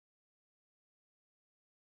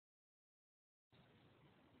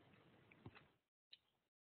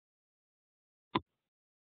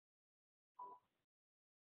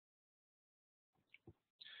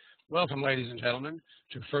Welcome, ladies and gentlemen,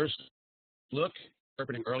 to First Look,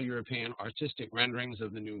 Interpreting Early European Artistic Renderings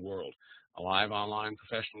of the New World, a live online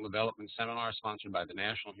professional development seminar sponsored by the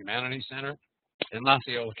National Humanities Center and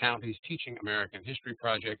Osceola County's Teaching American History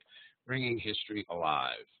Project, Bringing History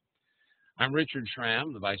Alive. I'm Richard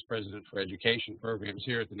Schramm, the Vice President for Education Programs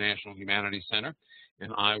here at the National Humanities Center,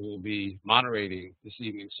 and I will be moderating this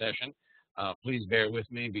evening's session. Please bear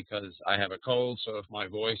with me because I have a cold, so if my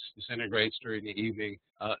voice disintegrates during the evening,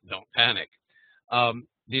 don't panic.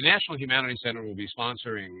 The National Humanities Center will be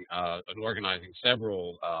sponsoring and organizing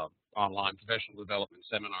several online professional development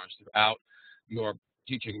seminars throughout your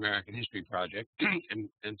Teaching American History project.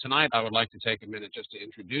 and tonight I would like to take a minute just to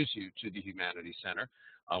introduce you to the Humanities Center.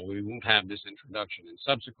 We won't have this introduction in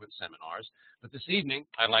subsequent seminars, but this evening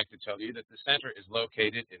I'd like to tell you that the center is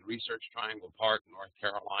located in Research Triangle Park, North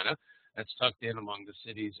Carolina. That's tucked in among the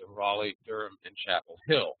cities of Raleigh, Durham, and Chapel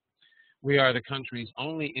Hill. We are the country's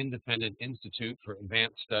only independent institute for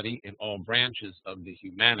advanced study in all branches of the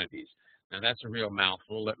humanities. Now, that's a real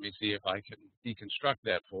mouthful. Let me see if I can deconstruct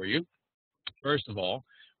that for you. First of all,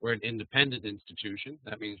 we're an independent institution.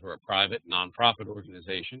 That means we're a private, nonprofit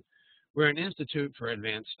organization. We're an institute for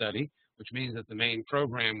advanced study, which means that the main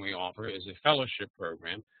program we offer is a fellowship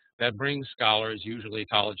program that brings scholars, usually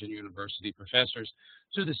college and university professors,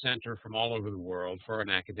 to the center from all over the world for an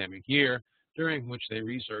academic year, during which they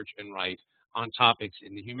research and write on topics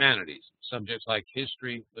in the humanities, subjects like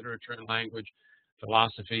history, literature and language,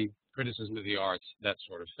 philosophy, criticism of the arts, that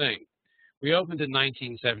sort of thing. We opened in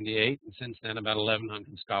 1978, and since then about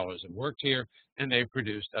 1,100 scholars have worked here, and they've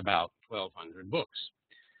produced about 1,200 books.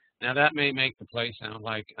 Now, that may make the place sound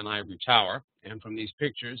like an ivory tower, and from these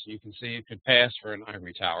pictures, you can see it could pass for an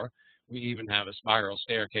ivory tower. We even have a spiral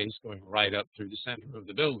staircase going right up through the center of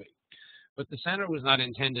the building. But the center was not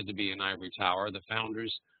intended to be an ivory tower. The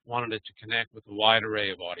founders wanted it to connect with a wide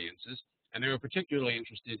array of audiences, and they were particularly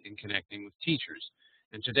interested in connecting with teachers.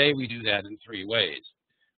 And today we do that in three ways.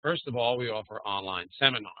 First of all, we offer online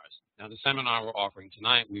seminars. Now, the seminar we're offering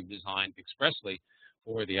tonight, we've designed expressly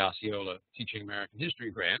for the Osceola Teaching American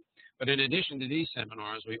History grant. But in addition to these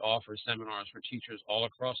seminars, we offer seminars for teachers all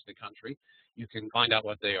across the country. You can find out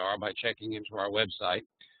what they are by checking into our website.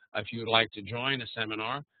 If you would like to join a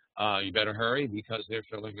seminar, you better hurry because they're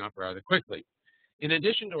filling up rather quickly. In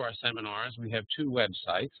addition to our seminars, we have two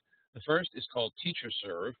websites. The first is called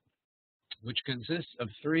TeacherServe, which consists of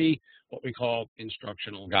three what we call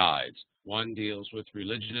instructional guides. One deals with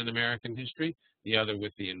religion in American history, the other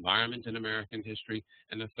with the environment in American history,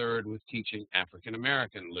 and the third with teaching African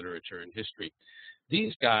American literature and history.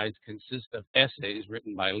 These guides consist of essays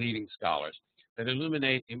written by leading scholars that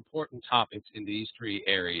illuminate important topics in these three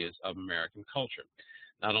areas of American culture.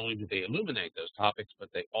 Not only do they illuminate those topics, but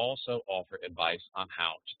they also offer advice on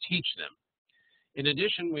how to teach them. In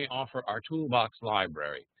addition, we offer our Toolbox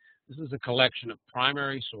Library. This is a collection of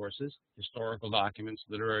primary sources, historical documents,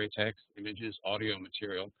 literary texts, images, audio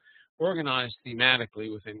material, organized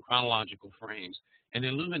thematically within chronological frames and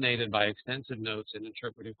illuminated by extensive notes and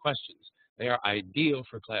interpretive questions. They are ideal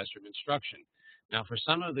for classroom instruction. Now, for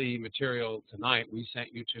some of the material tonight, we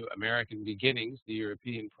sent you to American Beginnings, the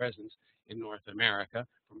European Presence in North America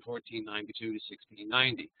from 1492 to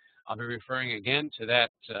 1690. I'll be referring again to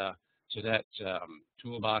that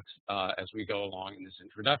toolbox as we go along in this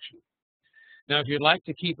introduction. Now, if you'd like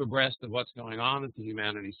to keep abreast of what's going on at the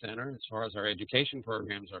Humanities Center as far as our education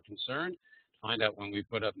programs are concerned, find out when we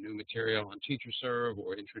put up new material on TeacherServe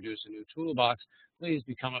or introduce a new toolbox, please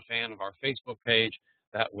become a fan of our Facebook page.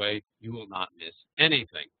 That way you will not miss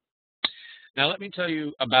anything. Now, let me tell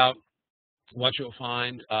you about what you'll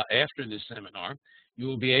find after this seminar. You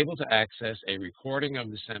will be able to access a recording of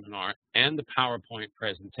the seminar and the PowerPoint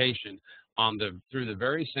presentation through the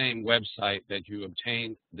very same website that you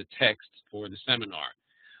obtained the text for the seminar.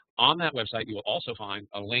 On that website, you will also find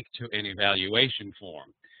a link to an evaluation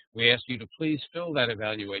form. We ask you to please fill that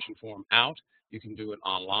evaluation form out. You can do it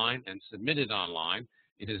online and submit it online.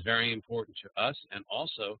 It is very important to us and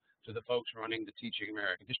also to the folks running the Teaching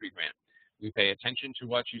American History grant. We pay attention to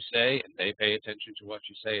what you say, and they pay attention to what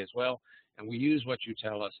you say as well, and we use what you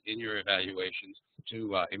tell us in your evaluations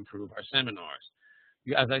to improve our seminars.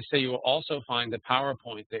 As I say, you will also find the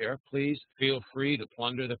PowerPoint there. Please feel free to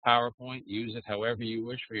plunder the PowerPoint. Use it however you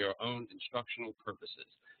wish for your own instructional purposes.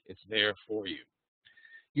 It's there for you.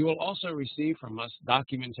 You will also receive from us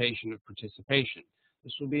documentation of participation.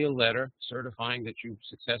 This will be a letter certifying that you've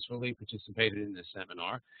successfully participated in this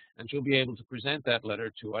seminar, and you'll be able to present that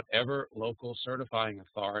letter to whatever local certifying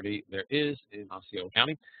authority there is in Osceola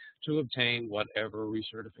County to obtain whatever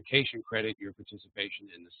recertification credit your participation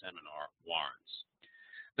in the seminar warrants.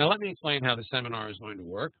 Now let me explain how the seminar is going to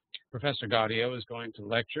work. Professor Gaudio is going to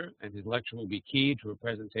lecture, and his lecture will be keyed to a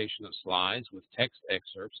presentation of slides with text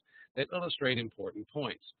excerpts that illustrate important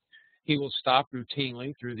points. He will stop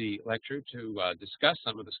routinely through the lecture to discuss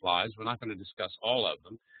some of the slides. We're not going to discuss all of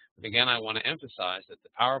them. But again, I want to emphasize that the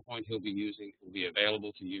PowerPoint he'll be using will be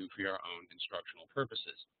available to you for your own instructional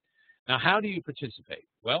purposes. Now, how do you participate?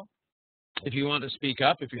 Well, if you want to speak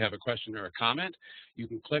up, if you have a question or a comment, you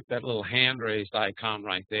can click that little hand raised icon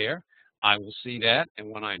right there. I will see that, and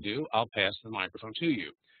when I do, I'll pass the microphone to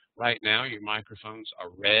you. Right now, your microphones are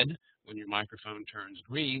red. When your microphone turns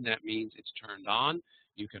green, that means it's turned on.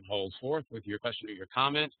 You can hold forth with your question or your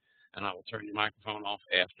comment, and I will turn your microphone off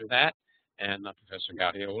after that, and Professor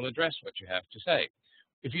Gaudio will address what you have to say.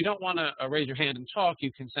 If you don't want to raise your hand and talk,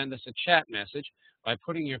 you can send us a chat message by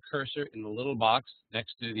putting your cursor in the little box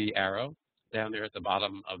next to the arrow down there at the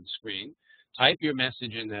bottom of the screen. Type your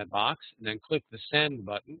message in that box, and then click the send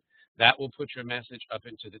button. That will put your message up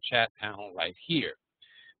into the chat panel right here.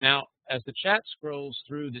 Now, as the chat scrolls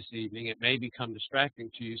through this evening, it may become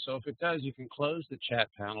distracting to you. So if it does, you can close the chat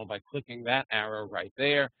panel by clicking that arrow right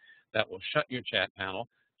there. That will shut your chat panel.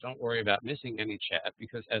 Don't worry about missing any chat,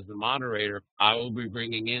 because as the moderator, I will be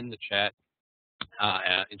bringing in the chat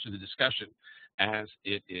into the discussion as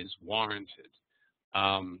it is warranted.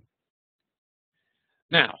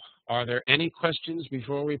 Now, are there any questions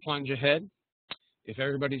before we plunge ahead? If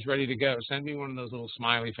everybody's ready to go, send me one of those little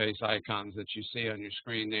smiley face icons that you see on your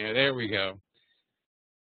screen there. There we go.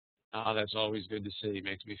 That's always good to see.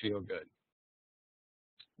 Makes me feel good.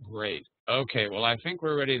 Great. Okay, well, I think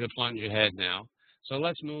we're ready to plunge ahead now. So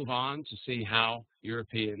let's move on to see how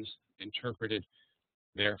Europeans interpreted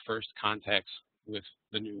their first contacts with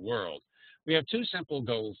the New World. We have two simple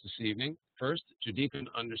goals this evening. First, to deepen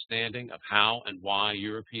understanding of how and why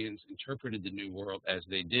Europeans interpreted the New World as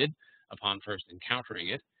they did upon first encountering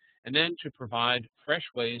it, and then to provide fresh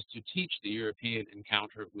ways to teach the European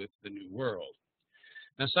encounter with the New World.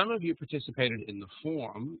 Now, some of you participated in the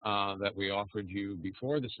forum that we offered you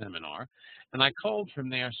before the seminar, and I culled from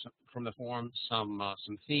there, from the forum, some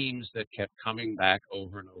themes that kept coming back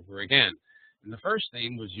over and over again. And the first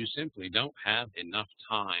theme was you simply don't have enough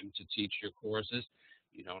time to teach your courses.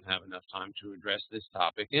 You don't have enough time to address this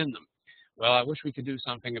topic in them. Well, I wish we could do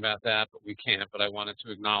something about that, but we can't. But I wanted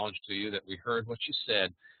to acknowledge to you that we heard what you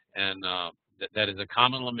said, and that is a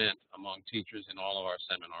common lament among teachers in all of our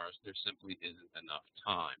seminars. There simply isn't enough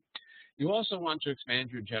time. You also want to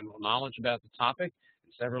expand your general knowledge about the topic,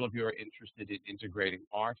 and several of you are interested in integrating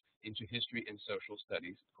art into history and social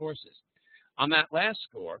studies courses. On that last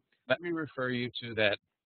score, let me refer you to that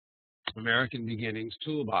American Beginnings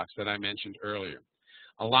toolbox that I mentioned earlier.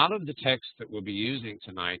 A lot of the texts that we'll be using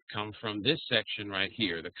tonight come from this section right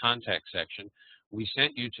here, the contact section. We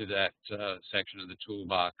sent you to that section of the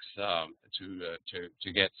toolbox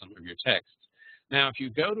to get some of your texts. Now, if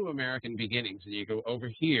you go to American Beginnings and you go over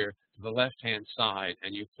here to the left-hand side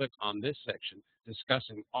and you click on this section,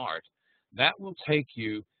 discussing art, that will take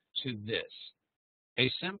you to this,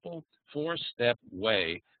 a simple 4-step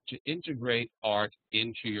way to integrate art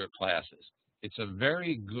into your classes. It's a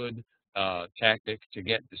very good tactic to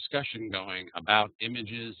get discussion going about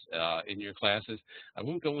images in your classes. I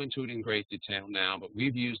won't go into it in great detail now, but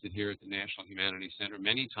we've used it here at the National Humanities Center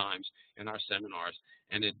many times in our seminars,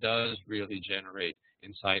 and it does really generate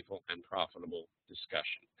insightful and profitable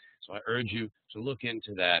discussion. So I urge you to look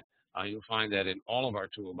into that. You'll find that in all of our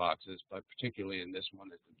toolboxes, but particularly in this one,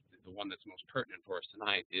 the one that's most pertinent for us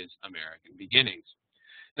tonight is American Beginnings.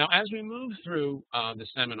 Now, as we move through the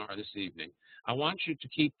seminar this evening, I want you to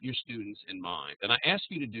keep your students in mind. And I ask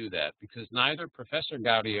you to do that because neither Professor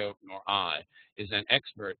Gaudio nor I is an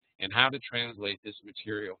expert in how to translate this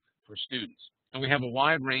material for students. And we have a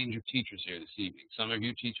wide range of teachers here this evening. Some of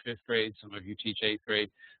you teach 5th grade, some of you teach 8th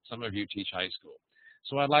grade, some of you teach high school.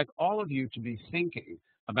 So I'd like all of you to be thinking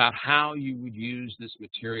about how you would use this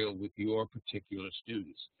material with your particular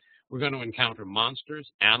students. We're going to encounter monsters,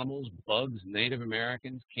 animals, bugs, Native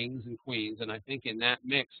Americans, kings and queens, and I think in that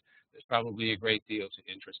mix, there's probably a great deal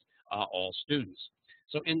to interest all students.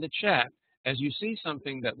 So in the chat, as you see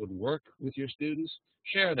something that would work with your students,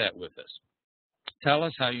 share that with us. Tell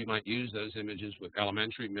us how you might use those images with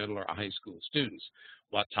elementary, middle, or high school students.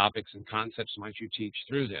 What topics and concepts might you teach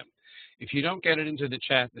through them? If you don't get it into the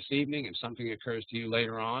chat this evening, if something occurs to you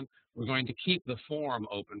later on, we're going to keep the forum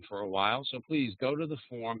open for a while. So please go to the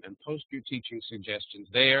forum and post your teaching suggestions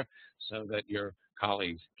there so that your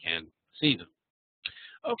colleagues can see them.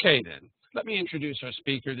 Okay, then, Let me introduce our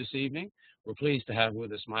speaker this evening. We're pleased to have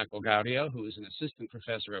with us Michael Gaudio, who is an assistant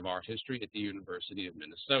professor of art history at the University of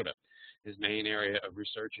Minnesota. His main area of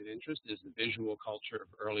research and interest is the visual culture of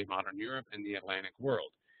early modern Europe and the Atlantic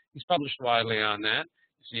world. He's published widely on that.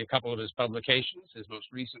 You see a couple of his publications, his most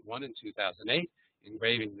recent one in 2008,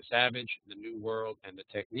 Engraving the Savage, the New World, and the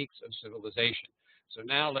Techniques of Civilization. So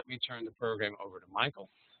now let me turn the program over to Michael,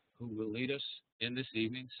 who will lead us in this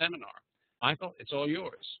evening's seminar. Michael, it's all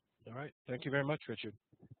yours. All right. Thank you very much, Richard.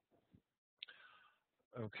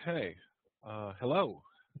 Okay. Hello.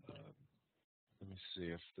 Let me see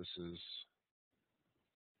if this is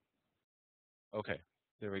okay.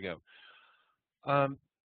 There we go.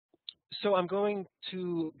 So I'm going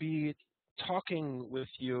to be talking with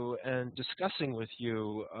you and discussing with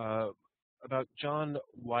you about John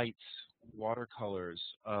White's watercolors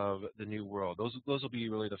of the New World. Those will be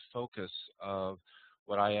really the focus of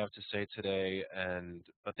what I have to say today,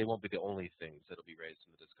 but they won't be the only things that will be raised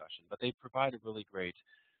in the discussion. But they provide a really great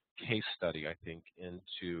case study, I think,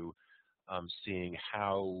 into seeing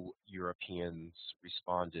how Europeans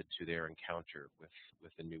responded to their encounter with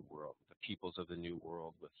the New World, the peoples of the New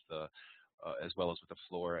World, with the as well as with the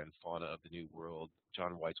flora and fauna of the New World.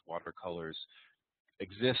 John White's watercolors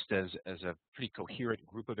exist as a pretty coherent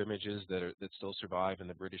group of images that still survive in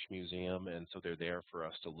the British Museum, and so they're there for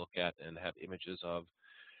us to look at and have images of.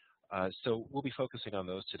 So we'll be focusing on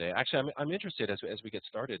those today. Actually, I'm interested as we get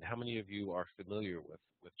started. How many of you are familiar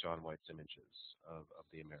with John White's images of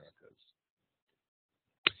the Americas?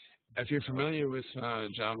 If you're familiar with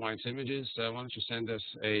John White's images, why don't you send us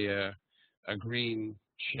a green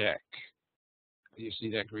check? You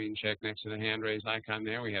see that green check next to the hand raised icon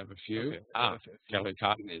there? We have a few. Okay. Kelly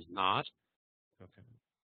Cotton is not. Okay.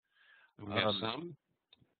 We have some.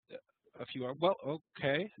 A few are. Well,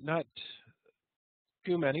 okay. Not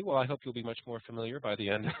too many. Well, I hope you'll be much more familiar by the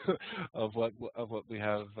end of what we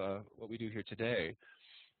have, what we do here today.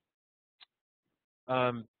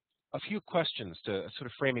 A few questions, sort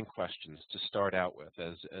of framing questions to start out with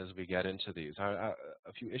as we get into these. A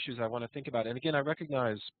few issues I want to think about. And again, I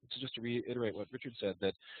recognize, just to reiterate what Richard said,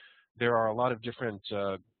 that there are a lot of different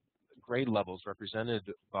grade levels represented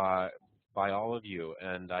by all of you,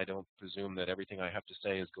 and I don't presume that everything I have to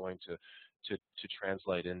say is going to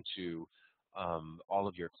translate into all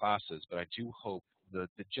of your classes. But I do hope the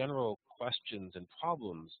general questions and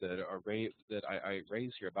problems that I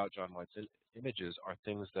raise here about John White's images are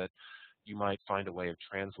things that you might find a way of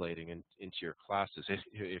translating into your classes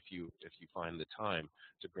if you find the time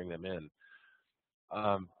to bring them in.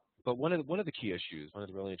 But one of the key issues, one of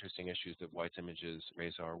the really interesting issues that White's images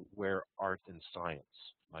raise are where art and science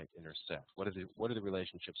might intersect. What are the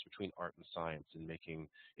relationships between art and science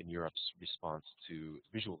in Europe's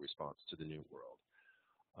visual response to the New World?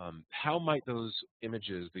 How might those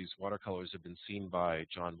images, these watercolors, have been seen by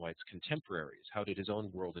John White's contemporaries? How did his own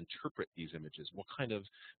world interpret these images? What kind of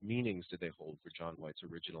meanings did they hold for John White's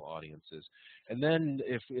original audiences? And then,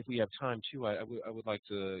 if we have time too, I would like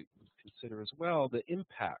to consider as well the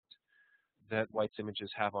impact that White's images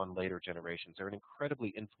have on later generations. They're an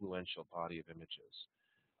incredibly influential body of images,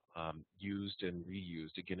 used and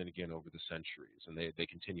reused again and again over the centuries, and they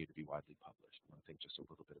continue to be widely published. I want to think just a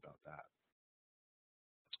little bit about that.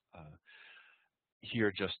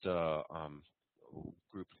 Here, just a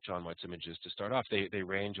group of John White's images to start off. They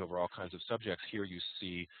range over all kinds of subjects. Here you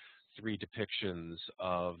see 3 depictions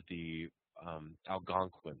of the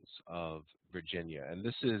Algonquins of Virginia, and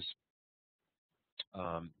this is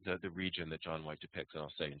the region that John White depicts, and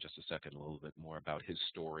I'll say in just a second a little bit more about his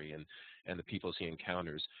story and the peoples he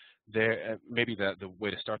encounters. Maybe the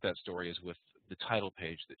way to start that story is with the title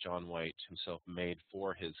page that John White himself made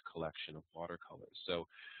for his collection of watercolors. So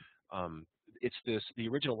the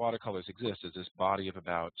original watercolors exist as this body of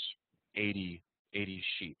about 80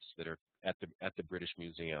 sheets that are at the British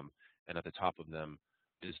Museum, and at the top of them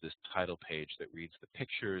is this title page that reads "The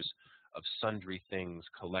pictures of sundry things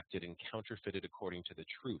collected and counterfeited according to the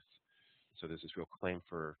truth." So there's this real claim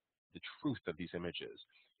for the truth of these images.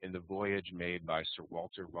 In the voyage made by Sir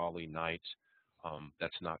Walter Raleigh Knight,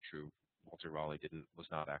 that's not true. Walter Raleigh was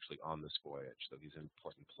not actually on this voyage, though he's an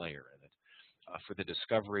important player in it. For the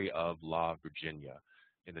discovery of La Virginia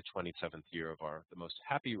in the 27th year of the most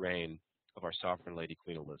happy reign of our sovereign lady,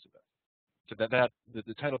 Queen Elizabeth. So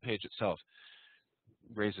the title page itself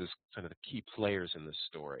raises kind of the key players in this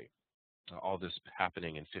story. All this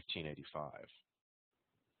happening in 1585.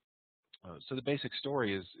 So the basic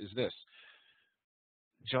story is this.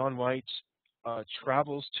 John White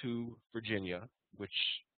travels to Virginia,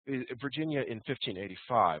 Virginia in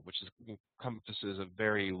 1585, which encompasses a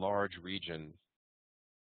very large region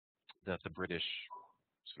that the British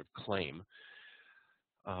sort of claim,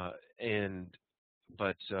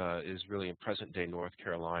 but is really in present-day North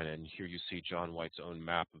Carolina. And here you see John White's own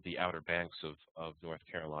map of the Outer Banks of North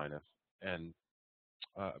Carolina. And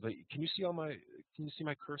but can you see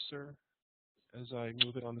my cursor as I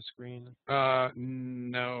move it on the screen?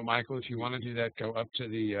 No, Michael. If you want to do that, go up to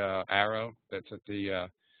the arrow that's at the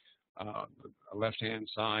left-hand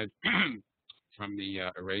side from the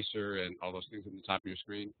eraser and all those things at the top of your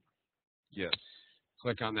screen. Yes.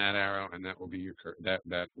 Click on that arrow, and that will be your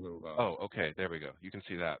that will. Oh, okay. There we go. You can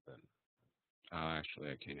see that then. Actually,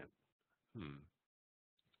 I can't.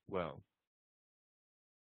 Well,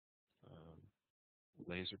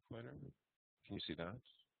 laser pointer. Can you see that?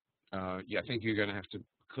 Yeah, I think you're going to have to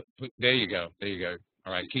put. There you go. There you go.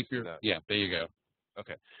 All right. Keep your. Yeah. There you go.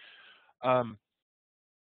 Okay.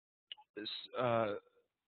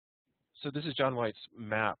 So this is John White's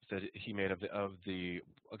map that he made of the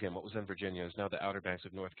again, what was in Virginia is now the Outer Banks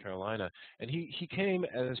of North Carolina, and he came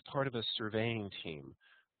as part of a surveying team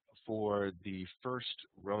for the first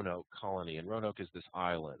Roanoke colony. And Roanoke is this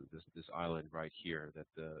island right here that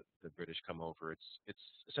the British come over. It's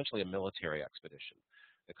essentially a military expedition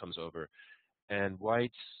that comes over, and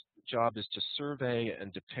White's job is to survey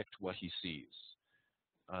and depict what he sees.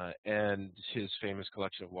 And his famous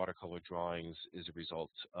collection of watercolor drawings is a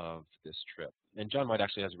result of this trip. And John White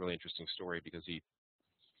actually has a really interesting story because he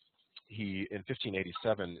in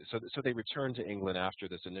 1587, so they returned to England after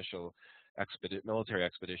this initial military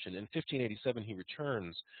expedition. In 1587, he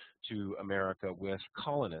returns to America with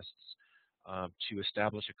colonists to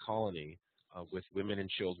establish a colony with women and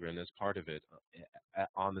children as part of it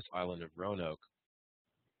on this island of Roanoke.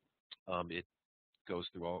 It goes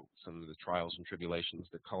through some of the trials and tribulations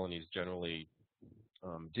that colonies generally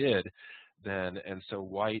did then, and so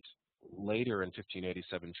White later in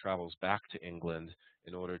 1587 travels back to England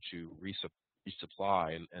in order to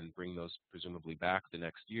resupply and bring those presumably back the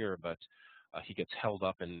next year, but he gets held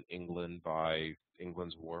up in England by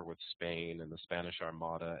England's war with Spain and the Spanish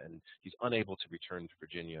Armada, and he's unable to return to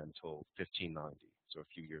Virginia until 1590, so a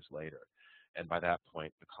few years later. And by that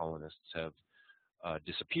point, the colonists have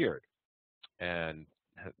disappeared. And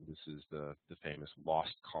this is the famous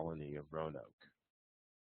lost colony of Roanoke.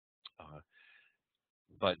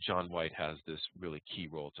 But John White has this really key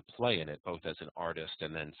role to play in it, both as an artist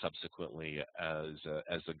and then subsequently as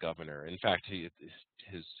a governor. In fact,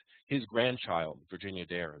 his grandchild, Virginia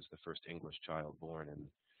Dare, is the first English child born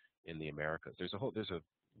in the Americas. There's a kind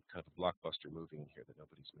of a blockbuster movie in here that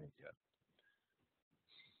nobody's made yet.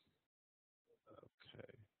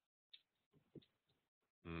 Okay.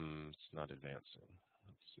 It's not advancing.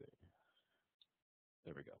 Let's see.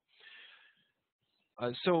 There we go.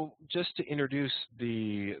 So just to introduce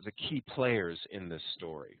the key players in this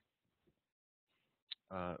story.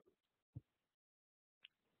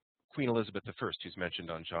 Queen Elizabeth I, who's mentioned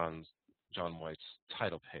on John White's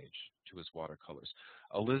title page to his watercolors.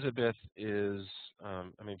 Elizabeth is,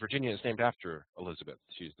 Virginia is named after Elizabeth.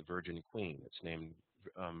 She's the Virgin Queen. It's named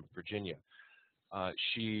Virginia.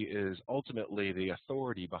 She is ultimately the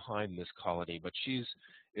authority behind this colony, but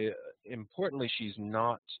importantly, she's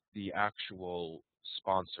not the actual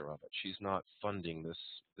sponsor of it. She's not funding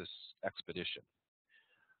this expedition.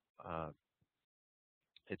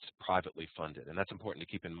 It's privately funded, and that's important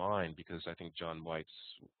to keep in mind because I think John White's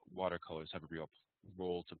watercolors have a real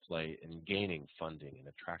role to play in gaining funding and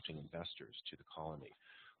attracting investors to the colony.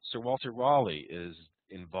 Sir Walter Raleigh is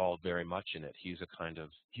involved very much in it. He's a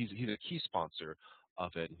key sponsor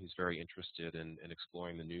of it, and he's very interested in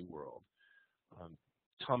exploring the New World.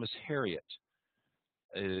 Thomas Harriot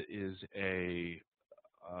is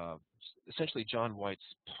essentially John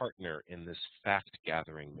White's partner in this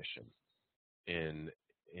fact-gathering mission in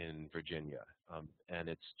Virginia, and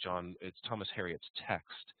it's Thomas Harriot's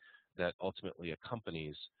text that ultimately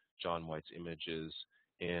accompanies John White's images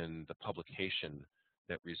in the publication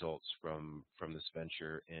that results from this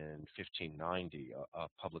venture in 1590, a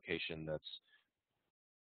publication that's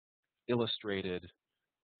illustrated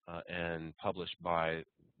and published by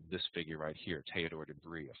this figure right here, Theodore de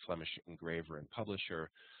Brie, a Flemish engraver and publisher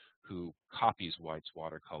who copies White's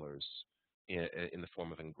watercolors in the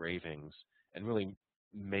form of engravings and really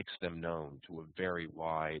makes them known to a very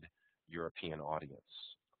wide European audience.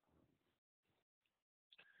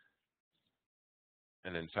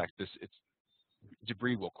 And in fact,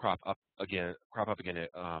 debris will crop up again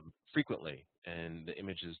frequently in the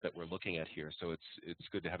images that we're looking at here. So it's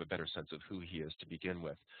good to have a better sense of who he is to begin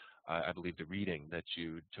with. I believe the reading that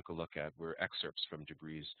you took a look at were excerpts from de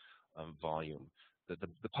Brie's volume.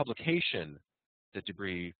 The publication that de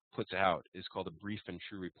Brie puts out is called A Brief and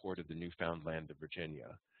True Report of the Newfound Land of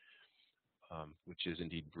Virginia. which is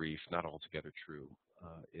indeed brief, not altogether true.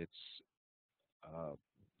 It's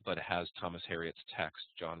but it has Thomas Harriot's text,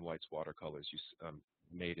 John White's watercolors,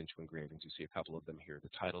 made into engravings. You see a couple of them here, the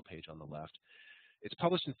title page on the left. It's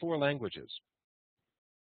published in 4 languages,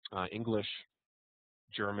 English,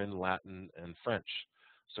 German, Latin, and French.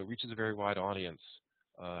 So it reaches a very wide audience,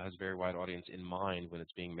 has a very wide audience in mind when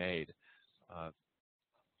it's being made.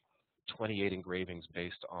 28 engravings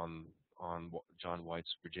based on John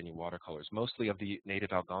White's Virginia watercolors, mostly of the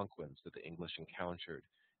native Algonquins that the English encountered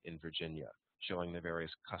in Virginia, showing the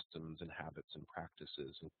various customs and habits and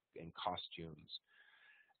practices and costumes.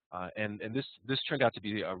 And this turned out to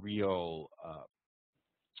be a real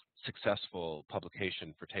successful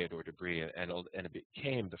publication for Theodore de Bry, and it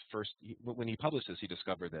became the first. When he published this, he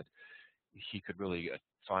discovered that he could really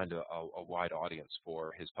find a wide audience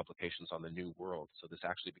for his publications on the New World. So this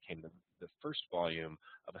actually became the first volume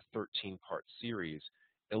of a 13-part series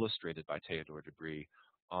illustrated by Theodore de Bry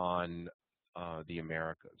on the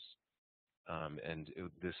Americas.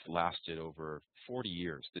 This lasted over 40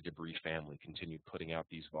 years. The de Bry family continued putting out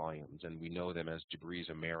these volumes, and we know them as de Bry's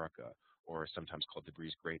America, or sometimes called de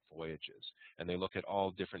Bry's Great Voyages. And they look at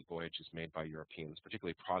all different voyages made by Europeans,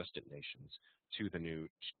 particularly Protestant nations, to the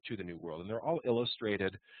New World. And they're all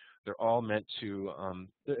illustrated. They're all meant to,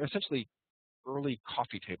 they're essentially early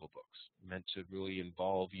coffee table books, meant to really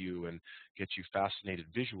involve you and get you fascinated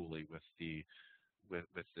visually with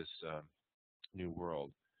this New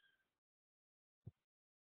World.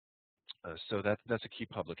 So that's a key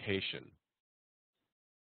publication,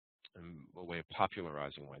 and a way of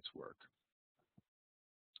popularizing White's work.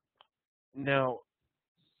 Now,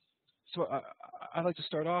 so I'd like to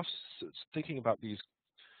start off thinking about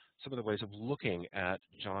some of the ways of looking at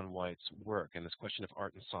John White's work and this question of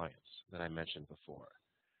art and science that I mentioned before.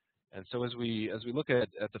 And so as we look at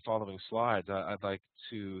the following slides, I'd like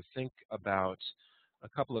to think about a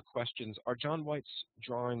couple of questions. Are John White's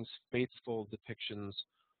drawings faithful depictions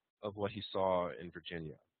of what he saw in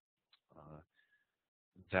Virginia?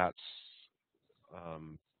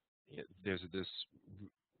 There's this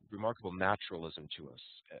remarkable naturalism to us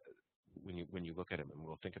when you look at him, and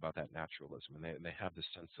we'll think about that naturalism. And they have this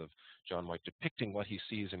sense of John White depicting what he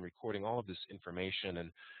sees and recording all of this information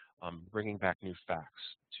and bringing back new facts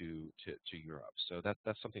to Europe. So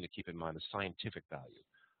that's something to keep in mind, the scientific value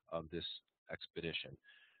of this expedition.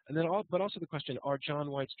 And then, but also the question: are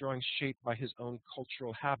John White's drawings shaped by his own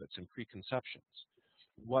cultural habits and preconceptions?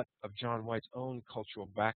 What of John White's own cultural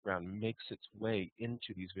background makes its way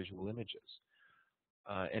into these visual images?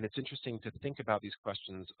 And it's interesting to think about these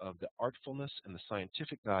questions of the artfulness and the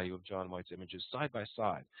scientific value of John White's images side by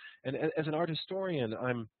side. And as an art historian,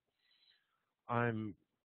 I'm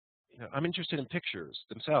interested in pictures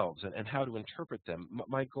themselves and how to interpret them.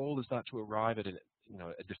 My goal is not to arrive at a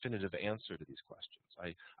definitive answer to these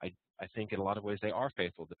questions. I think in a lot of ways they are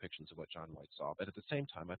faithful depictions of what John White saw, but at the same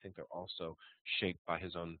time, I think they're also shaped by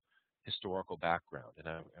his own historical background, and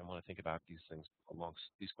I want to think about these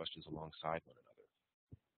questions alongside one another.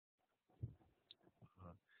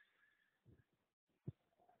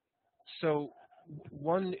 So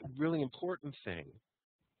one really important thing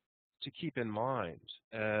to keep in mind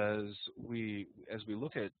as we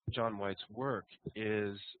look at John White's work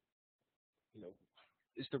is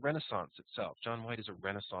the Renaissance itself. John White is a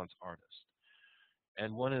Renaissance artist,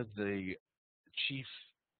 and one of the chief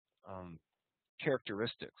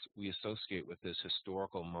characteristics we associate with this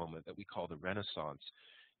historical moment that we call the Renaissance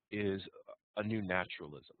is a new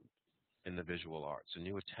naturalism in the visual arts, a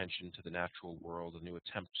new attention to the natural world, a new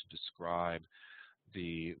attempt to describe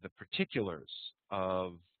the particulars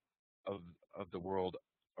of the world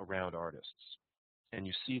around artists. And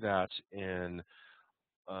you see that in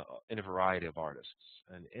a variety of artists,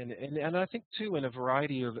 and I think too in a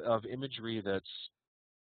variety of imagery that's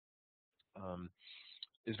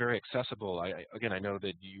is very accessible. I know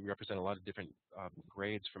that you represent a lot of different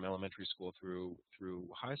grades from elementary school through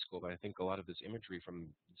high school, but I think a lot of this imagery from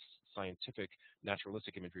scientific,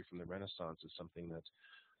 naturalistic imagery from the Renaissance is something that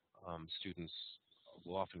students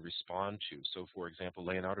will often respond to. So, for example,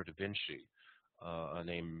 Leonardo da Vinci, a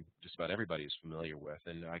name just about everybody is familiar with,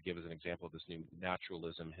 and I give as an example of this new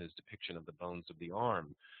naturalism his depiction of the bones of the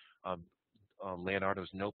arm.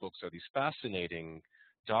 Leonardo's notebooks are these fascinating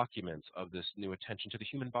documents of this new attention to the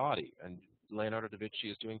human body, and Leonardo da Vinci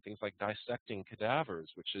is doing things like dissecting cadavers,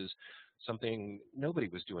 which is something nobody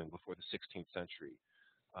was doing before the 16th century,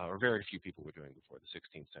 or very few people were doing before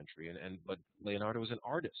the 16th century. But Leonardo was an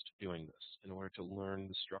artist doing this in order to learn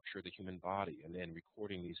the structure of the human body and then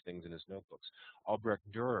recording these things in his notebooks. Albrecht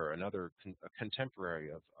Dürer, another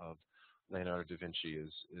contemporary of Leonardo da Vinci,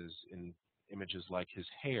 is in images like his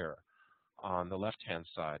hair on the left-hand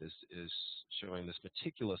side is showing this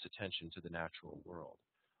meticulous attention to the natural world.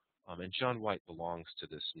 And John White belongs to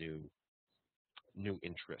this new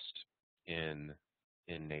interest in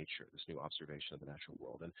nature, this new observation of the natural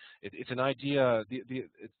world. And it's an idea.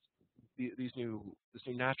 This new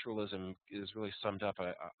naturalism is really summed up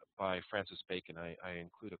by Francis Bacon. I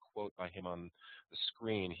include a quote by him on the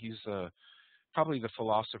screen. He's probably the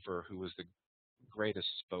philosopher who was the greatest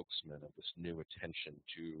spokesman of this new attention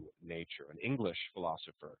to nature, an English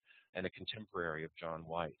philosopher and a contemporary of John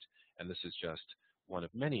White. And this is just one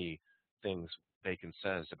of many things Bacon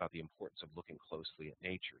says about the importance of looking closely at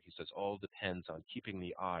nature. He says all depends on keeping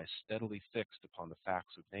the eye steadily fixed upon the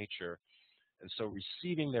facts of nature, and so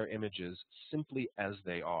receiving their images simply as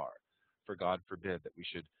they are. For God forbid that we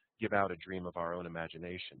should give out a dream of our own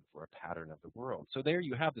imagination for a pattern of the world. So there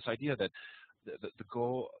you have this idea that the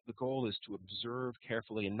goal is to observe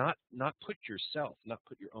carefully and not put your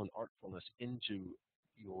own artfulness into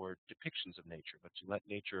your depictions of nature, but to let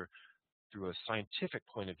nature, through a scientific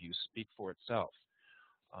point of view, speak for itself.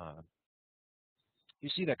 You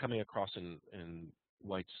see that coming across in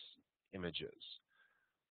White's images.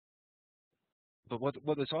 But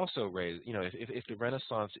what this also raised, if the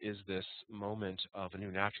Renaissance is this moment of a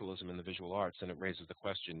new naturalism in the visual arts, then it raises the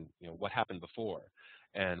question, what happened before,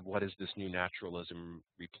 and what is this new naturalism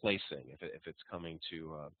replacing? If it's coming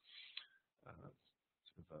to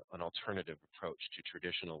sort of an alternative approach to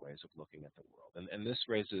traditional ways of looking at the world, and this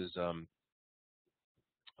raises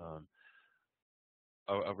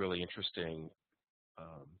a really interesting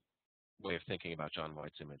way of thinking about John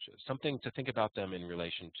White's images. Something to think about them in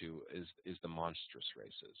relation to is the monstrous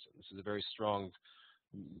races. And this is a very strong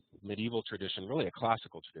medieval tradition, really a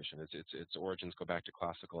classical tradition. Its origins go back to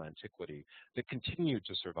classical antiquity that continued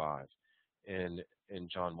to survive in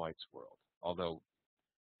John White's world, although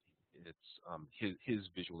his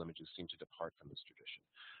visual images seem to depart from this tradition.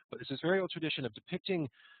 But it's this very old tradition of depicting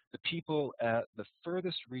the people at the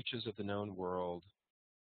furthest reaches of the known world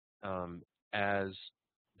as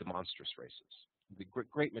the monstrous races. The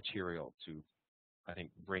great material to, I think,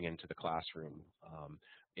 bring into the classroom.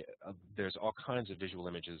 There's all kinds of visual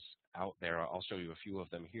images out there. I'll show you a few of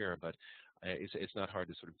them here, but it's not hard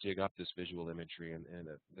to sort of dig up this visual imagery and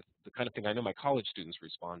the kind of thing I know my college students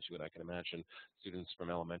respond to, and I can imagine students from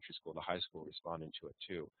elementary school to high school responding to it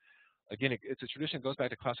too. Again, it's a tradition that goes back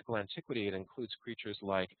to classical antiquity. It includes creatures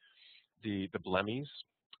like the blemmies,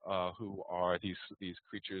 who are these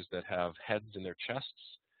creatures that have heads in their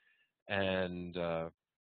chests, and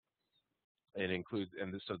it includes,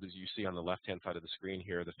 so as you see on the left-hand side of the screen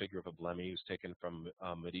here, the figure of a blemmy is taken from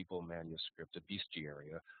a medieval manuscript, a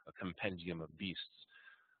bestiary, a compendium of beasts.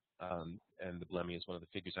 And the blemmy is one of the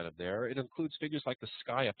figures out of there. It includes figures like the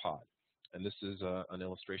skyapod, and this is an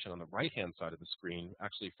illustration on the right-hand side of the screen,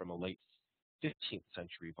 actually from a late 15th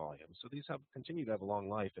century volume. So these continue to have a long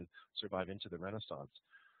life and survive into the Renaissance.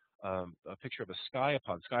 A picture of a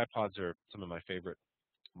skyapod. Skyapods are some of my favorite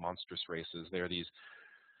monstrous races. They're these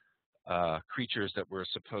creatures that were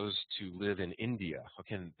supposed to live in India.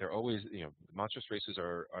 Again, they're always, monstrous races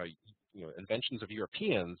are inventions of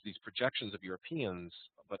Europeans, these projections of Europeans,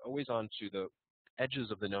 but always onto the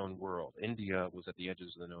edges of the known world. India was at the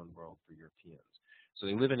edges of the known world for Europeans. So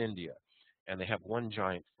they live in India, and they have one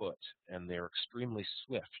giant foot, and they're extremely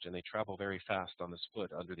swift, and they travel very fast on this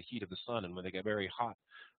foot under the heat of the sun. And when they get very hot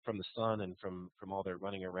from the sun and from all their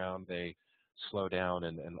running around, they slow down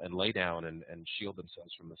and lay down and shield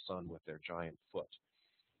themselves from the sun with their giant foot.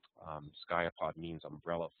 Skyapod means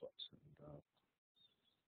umbrella foot. And,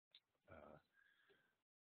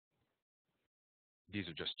 these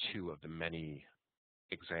are just two of the many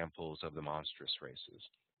examples of the monstrous races.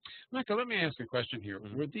 Michael, let me ask a question here.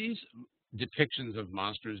 Were these depictions of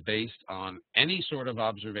monsters based on any sort of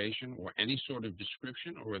observation or any sort of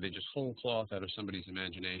description, or were they just whole cloth out of somebody's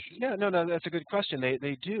imagination? Yeah, no, that's a good question.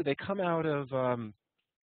 They do. They come out of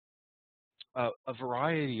a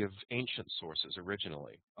variety of ancient sources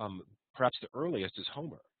originally. Perhaps the earliest is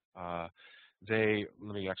Homer. Let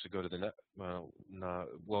me actually go to the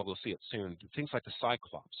we'll see it soon. Things like the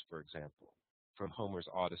Cyclops, for example, from Homer's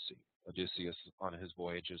Odyssey. Odysseus, on his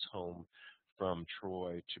voyages home from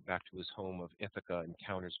Troy back to his home of Ithaca,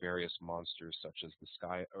 encounters various monsters such as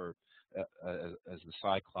as the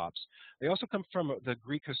Cyclops. They also come from the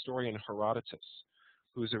Greek historian Herodotus,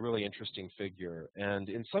 who's a really interesting figure, and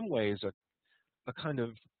in some ways a kind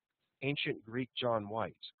of ancient Greek John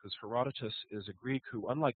White, because Herodotus is a Greek who,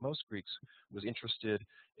 unlike most Greeks, was interested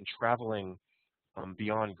in traveling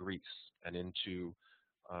beyond Greece and into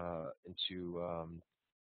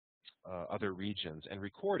other regions and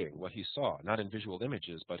recording what he saw, not in visual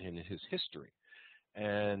images, but in his history.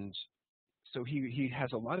 And So he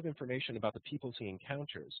has a lot of information about the peoples he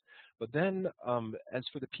encounters. But then, as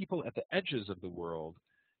for the people at the edges of the world,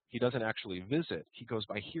 he doesn't actually visit. He goes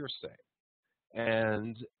by hearsay,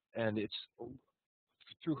 and it's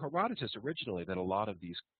through Herodotus originally that a lot of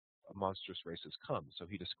these monstrous races come. So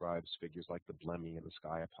he describes figures like the Blemmy and the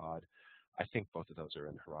Sciapod. I think both of those are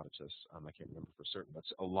in Herodotus. I can't remember for certain, but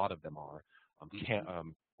a lot of them are.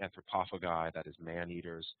 Anthropophagi, that is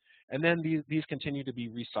man-eaters. And then these continue to be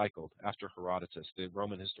recycled after Herodotus. The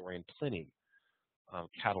Roman historian Pliny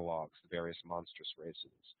catalogs the various monstrous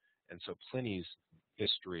races. And so Pliny's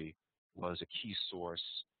history was a key source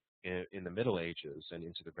in the Middle Ages and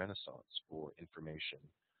into the Renaissance for information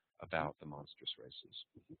about the monstrous races.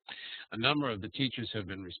 A number of the teachers have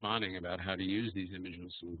been responding about how to use these images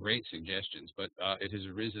with some great suggestions, but it has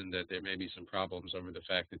arisen that there may be some problems over the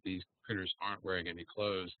fact that these critters aren't wearing any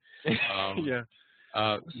clothes. Yeah.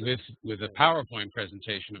 With a PowerPoint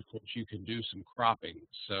presentation, of course, you can do some cropping,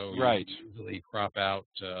 so Right. you can easily crop out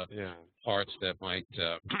parts that might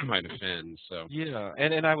might offend. So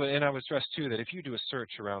and I would stress too that if you do a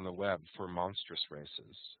search around the web for monstrous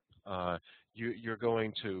races, you're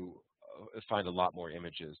going to find a lot more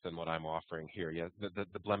images than what I'm offering here. Yeah,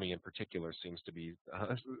 the Blemmy in particular seems to be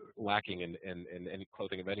lacking in any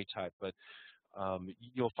clothing of any type, but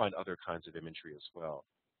you'll find other kinds of imagery as well.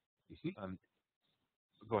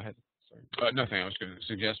 Go ahead. Sorry. Nothing. I was going to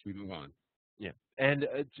suggest we move on. Yeah, and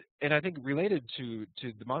I think related to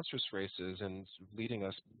the monstrous races and leading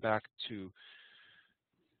us back to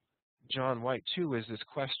John White too is this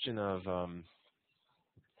question of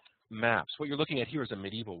maps. What you're looking at here is a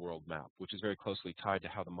medieval world map, which is very closely tied to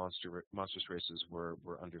how the monstrous races were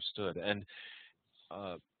understood. And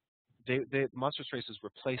the monstrous races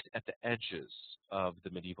were placed at the edges of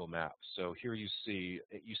the medieval map. So here you see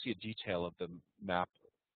a detail of the map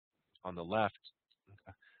on the left.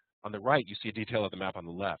 On the right, you see a detail of the map on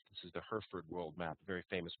the left. This is the Hereford world map, a very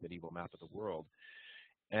famous medieval map of the world,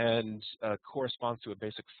 and corresponds to a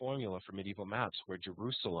basic formula for medieval maps where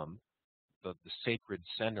Jerusalem, the sacred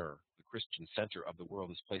center, the Christian center of the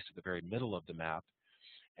world, is placed at the very middle of the map.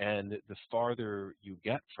 And the farther you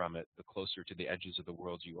get from it, the closer to the edges of the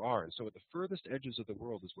world you are. And so at the furthest edges of the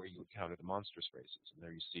world is where you encounter the monstrous races. And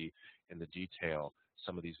there you see in the detail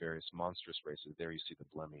some of these various monstrous races. There you see the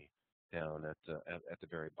Blemmy down at the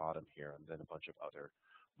very bottom here, and then a bunch of other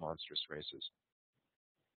monstrous races.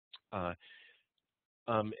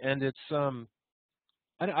 And it's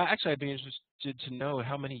I'd be interested to know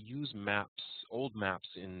how many use maps, old maps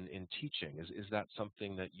in teaching. Is that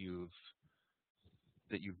something that you've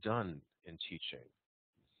done in teaching?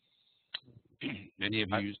 Many of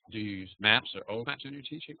you do you use maps or old maps in your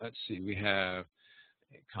teaching? Let's see. We have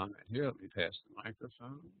a comment here. Let me pass the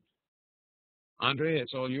microphone. Andrea,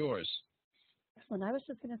 it's all yours. Excellent. I was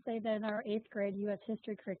just going to say that in our 8th grade U.S.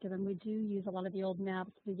 history curriculum, we do use a lot of the old maps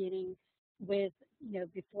beginning with,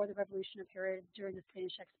 before the Revolutionary period, during the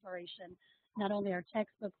Spanish exploration. Not only our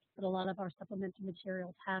textbooks, but a lot of our supplemental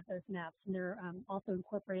materials have those maps, and they're also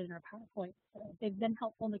incorporated in our PowerPoint. So they've been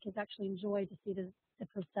helpful, and the kids actually enjoy to see the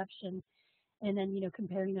perception, and then,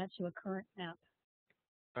 comparing that to a current map.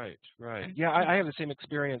 Right. Yeah, I have the same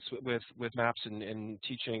experience with maps in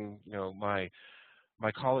teaching, my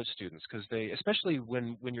college students, because they, especially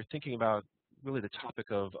when you're thinking about really the topic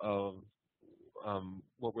of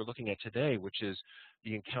what we're looking at today, which is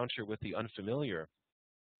the encounter with the unfamiliar.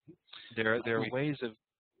 There are ways of.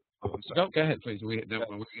 Oh, I'm sorry. Go ahead, please. When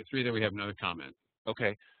we get through there, we have another comment.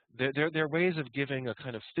 Okay. There are ways of giving a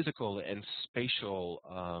kind of physical and spatial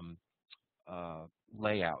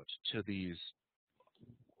layout to these,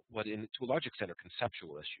 to a large extent, are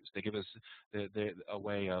conceptual issues. They give us a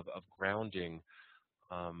way of grounding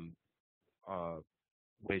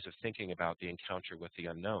ways of thinking about the encounter with the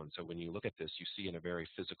unknown. So when you look at this, you see in a very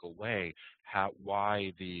physical way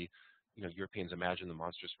why the Europeans imagined the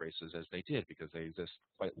monstrous races as they did, because they exist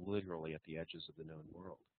quite literally at the edges of the known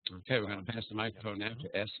world. Okay, we're going to pass the microphone now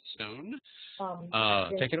to S. Stone.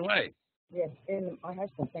 Take it away. Yes, in our high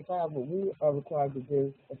school, St. Cloud, what we are required to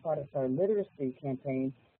do as part of our literacy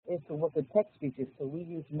campaign is to work with text features. So we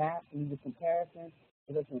use maps, we use comparisons,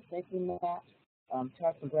 we look at thinking maps,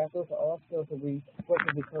 charts and graphs. Those are all skills that we work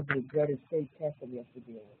with because of the dreaded state test that we have to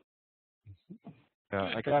deal with.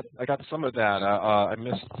 I got some of that. I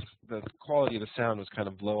missed the quality of the sound was kind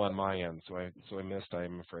of low on my end, so I missed.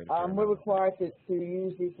 I'm afraid. We're required to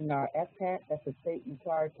use these in our FCAT. That's a state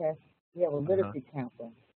required test. We have a literacy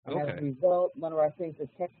council. And as a result, one of our things is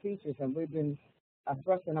text features, and we've been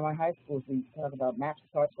thrusting in my high schools. We talk about maps,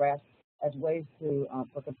 charts, graphs as ways to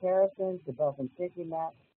for comparisons, developing thinking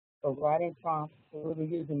maps, for writing prompts. So we'll be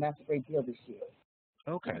using maps a great deal this year.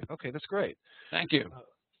 Okay, okay, that's great. Thank you.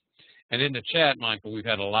 And in the chat, Michael, we've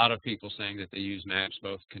had a lot of people saying that they use maps,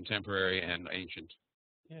 both contemporary and ancient.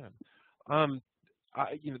 Yeah.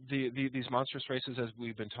 You know, these monstrous races, as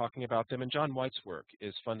we've been talking about them, and John White's work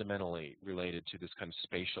is fundamentally related to this kind of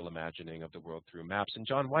spatial imagining of the world through maps. And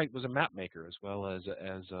John White was a map maker as well as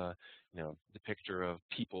you know, depictor of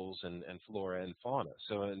peoples and flora and fauna.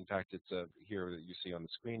 So in fact, it's here that you see on the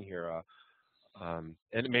screen here. And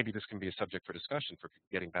maybe this can be a subject for discussion for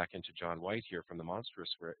getting back into John White here from the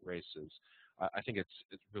monstrous races. I think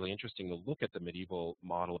it's really interesting to look at the medieval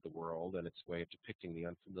model of the world and its way of depicting the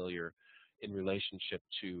unfamiliar in relationship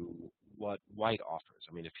to what White offers.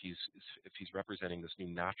 I mean, if he's representing this new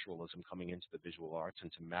naturalism coming into the visual arts,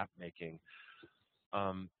 into map making,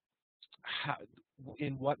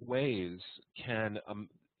 in what ways can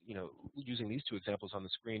you know, using these two examples on the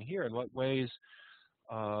screen here, in what ways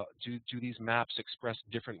do these maps express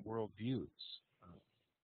different worldviews?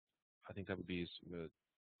 I think that would be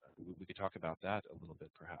we could talk about that a little bit,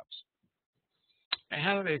 perhaps. And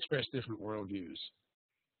how do they express different worldviews?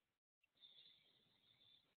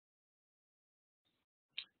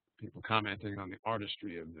 People commenting on the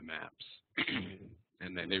artistry of the maps,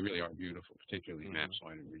 and they really are beautiful, particularly maps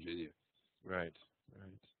like in Virginia. Right,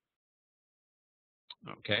 right.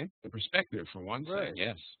 Okay, the perspective for one thing,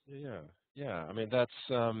 yes. Yeah. I mean, that's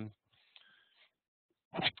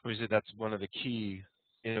that's one of the key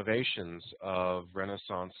innovations of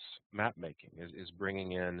Renaissance map making is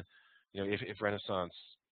bringing in, you know, if Renaissance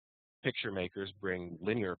picture makers bring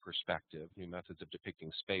linear perspective, new methods of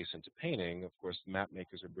depicting space into painting, of course, map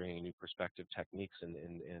makers are bringing new perspective techniques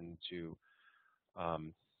into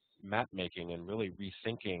map making and really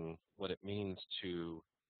rethinking what it means to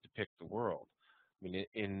depict the world. I mean,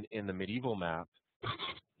 in the medieval map,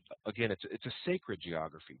 again, it's a sacred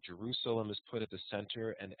geography. Jerusalem is put at the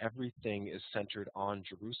center, and everything is centered on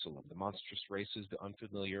Jerusalem. The monstrous races, the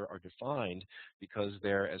unfamiliar, are defined because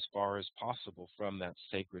they're as far as possible from that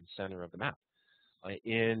sacred center of the map.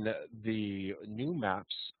 In the new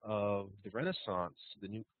maps of the Renaissance, the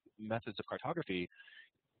new methods of cartography,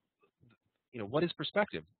 you know, what is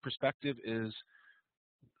perspective? Perspective is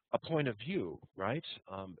a point of view, right?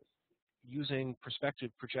 Using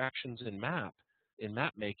perspective projections in map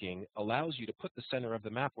making allows you to put the center of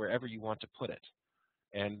the map wherever you want to put it.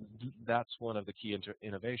 And that's one of the key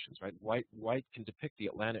innovations, right? White can depict the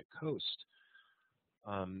Atlantic coast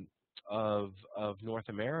of North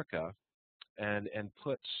America and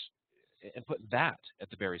put that at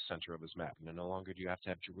the very center of his map. You know, no longer do you have to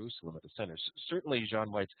have Jerusalem at the center. Certainly,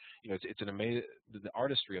 John White's, you know, it's an amazing, the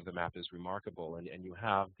artistry of the map is remarkable, and you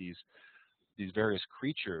have these various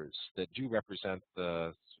creatures that do represent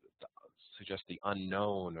suggest the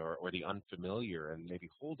unknown or the unfamiliar, and maybe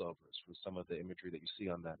holdovers from some of the imagery that you see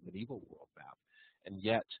on that medieval world map. And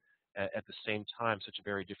yet, at the same time, such a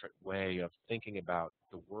very different way of thinking about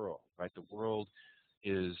the world, right? The world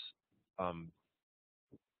is,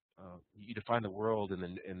 you define the world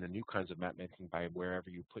in the new kinds of map making by wherever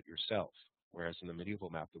you put yourself, whereas in the medieval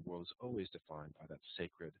map, the world is always defined by that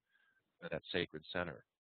sacred center.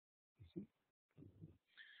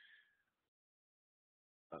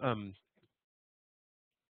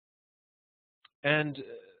 And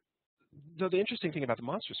the interesting thing about the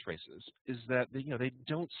monstrous races is that they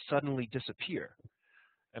don't suddenly disappear,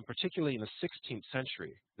 and particularly in the 16th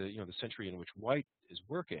century, the century in which White is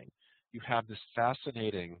working, you have this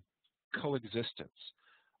fascinating coexistence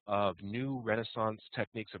of new Renaissance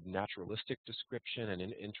techniques of naturalistic description and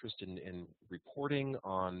an interest in reporting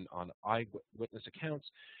on eyewitness accounts,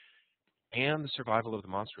 and the survival of the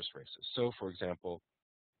monstrous races. So, for example,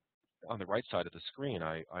 on the right side of the screen,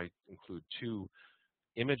 I include two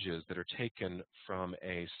images that are taken from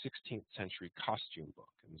a 16th century costume book.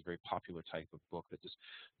 And it's a very popular type of book that just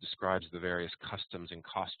describes the various customs and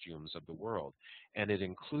costumes of the world. And it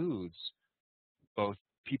includes both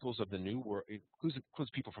peoples of the New World, it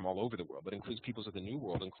includes people from all over the world, but includes peoples of the New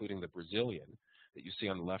World, including the Brazilian that you see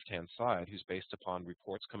on the left-hand side, who's based upon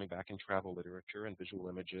reports coming back in travel literature and visual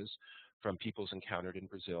images from peoples encountered in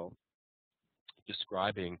Brazil,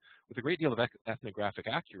 describing with a great deal of ethnographic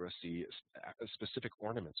accuracy specific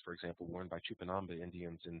ornaments, for example, worn by Tupinamba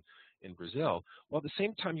Indians in Brazil. While at the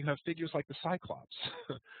same time you have figures like the Cyclops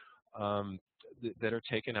that are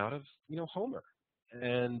taken out of Homer,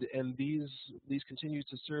 and these continue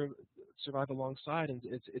to survive alongside, and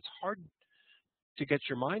it's hard to get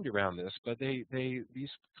your mind around this, but these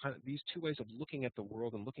two ways of looking at the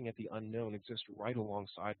world and looking at the unknown exist right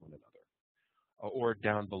alongside one another, or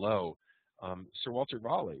down below. Sir Walter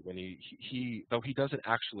Raleigh, when he though he doesn't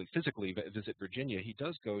actually physically visit Virginia, he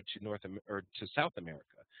does go to to South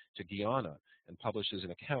America, to Guyana, and publishes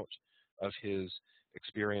an account of his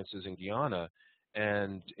experiences in Guyana.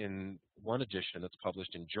 And in one edition that's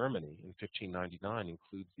published in Germany in 1599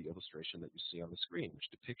 includes the illustration that you see on the screen, which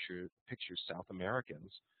pictures South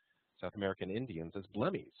American Indians as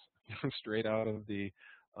blemmies, straight out of the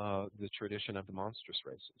tradition of the monstrous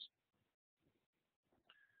races.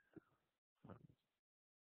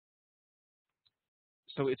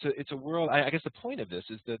 So it's a world. I guess the point of this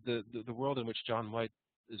is that the world in which John White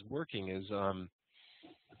is working is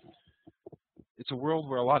it's a world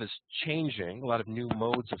where a lot is changing, a lot of new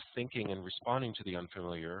modes of thinking and responding to the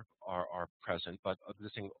unfamiliar are present, but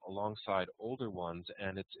existing alongside older ones,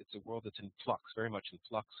 and it's a world that's in flux, very much in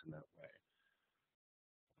flux in that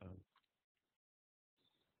way.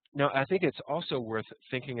 Now, I think it's also worth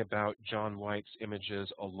thinking about John White's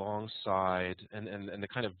images alongside and the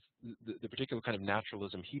kind of the particular kind of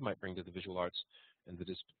naturalism he might bring to the visual arts and the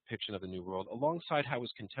depiction of the New World, alongside how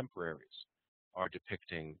his contemporaries are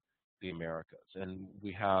depicting the Americas. And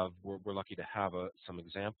we're lucky to have some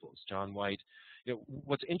examples. John White,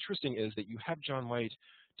 what's interesting is that you have John White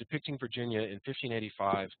depicting Virginia in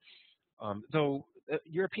 1585, though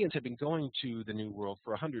Europeans had been going to the New World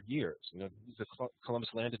for 100 years. Columbus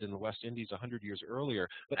landed in the West Indies 100 years earlier,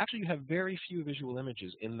 but actually you have very few visual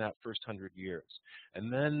images in that first 100 years.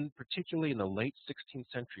 And then particularly in the late 16th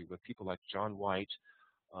century with people like John White,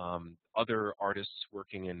 other artists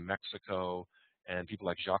working in Mexico, and people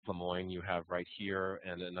like Jacques Lemoyne you have right here,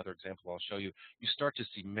 and another example I'll show you, you start to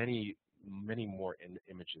see many more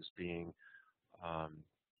images being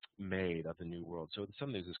made of the New World. So in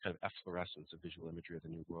some ways, this kind of efflorescence of visual imagery of the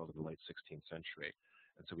New World in the late 16th century.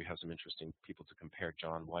 And so we have some interesting people to compare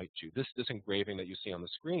John White to. This engraving that you see on the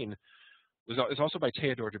screen is also by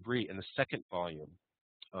Theodore de Bry in the second volume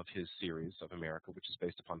of his series of America, which is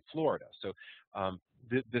based upon Florida. So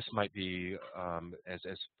this might be, as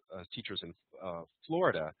teachers in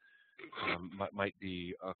Florida, might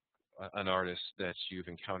be an artist that you've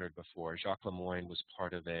encountered before. Jacques Lemoyne was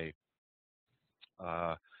part of a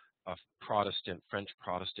French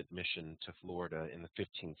Protestant mission to Florida in the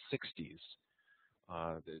 1560s.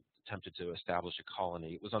 That attempted to establish a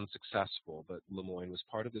colony. It was unsuccessful, but Lemoyne was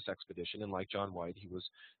part of this expedition, and like John White, he was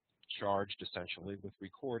charged essentially with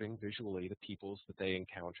recording visually the peoples that they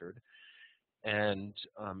encountered, and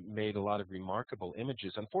made a lot of remarkable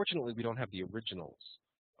images. Unfortunately, we don't have the originals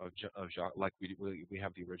of Jacques, like we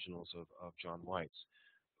have the originals of John White's.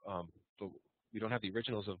 But we don't have the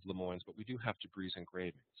originals of Lemoyne's, but we do have de Bry's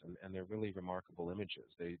engravings, and they're really remarkable images.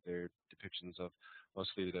 They're depictions of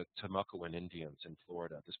mostly the Timucuan Indians in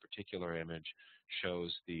Florida. This particular image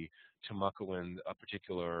shows the Timucuan, a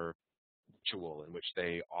particular ritual in which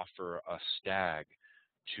they offer a stag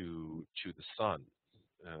to the sun.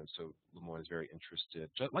 So Lemoyne is very interested,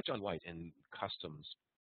 like John White, in customs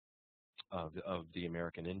of the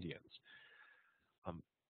American Indians.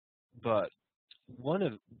 But one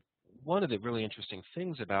of the really interesting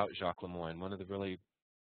things about Jacques Lemoyne,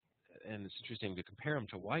 and it's interesting to compare him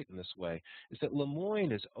to White in this way, is that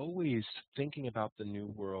Lemoyne is always thinking about the New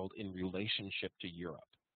World in relationship to Europe.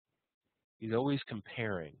 He's always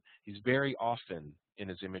comparing. He's very often in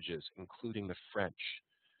his images including the French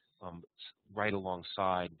right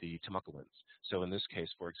alongside the Timucuans. So in this case,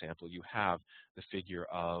 for example, you have the figure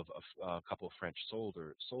of a couple of French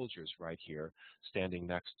soldiers right here, standing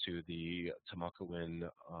next to the Timucuan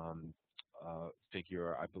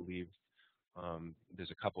figure. I believe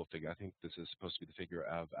there's a couple of figures. I think this is supposed to be the figure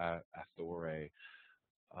of Athore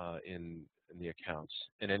in the accounts.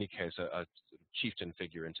 In any case, a chieftain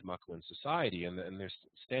figure in Timucuan society, and they're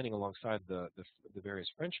standing alongside the various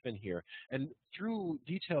Frenchmen here. And through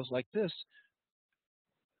details like this,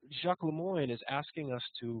 Jacques Lemoyne is asking us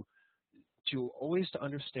to always to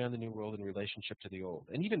understand the New World in relationship to the Old,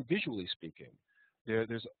 and even visually speaking,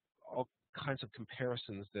 there's all kinds of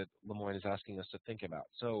comparisons that Lemoyne is asking us to think about.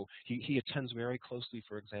 So he attends very closely,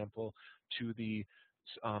 for example, to the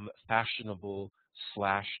fashionable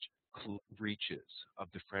slashed breeches of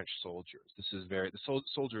the French soldiers. The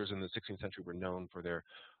soldiers in the 16th century were known for their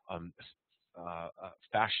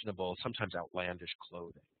fashionable, sometimes outlandish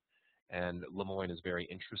clothing. And Lemoyne is very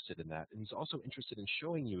interested in that. And he's also interested in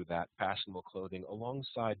showing you that fashionable clothing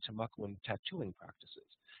alongside Timucuan tattooing practices,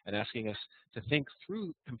 and asking us to think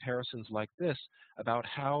through comparisons like this about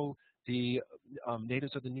how the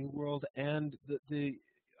natives of the New World and the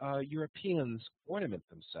Europeans ornament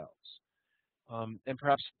themselves. And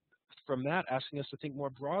perhaps from that, asking us to think more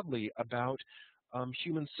broadly about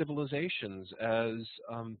human civilizations as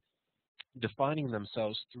defining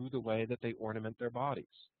themselves through the way that they ornament their bodies.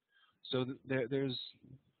 So there's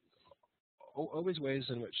always ways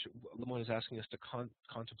in which Lemoyne is asking us to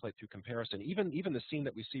contemplate through comparison. Even the scene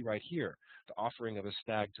that we see right here, the offering of a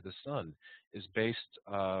stag to the sun, is based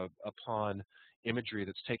upon imagery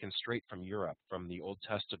that's taken straight from Europe, from the Old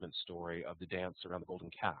Testament story of the dance around the golden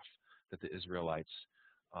calf that the Israelites,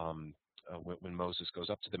 when Moses goes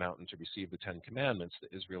up to the mountain to receive the Ten Commandments,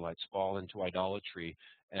 the Israelites fall into idolatry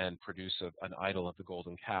and produce an idol of the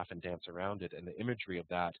golden calf and dance around it. And the imagery of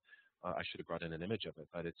that, I should have brought in an image of it,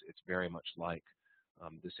 but it's very much like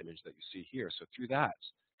this image that you see here. So through that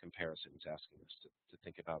comparison, it's asking us to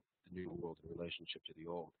think about the new world in relationship to the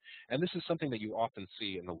old. And this is something that you often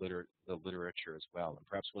see in the literature as well. And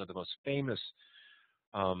perhaps one of the most famous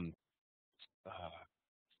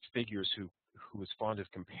figures who was fond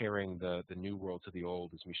of comparing the new world to the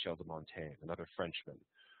old is Michel de Montaigne, another Frenchman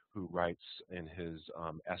who writes in his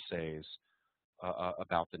essays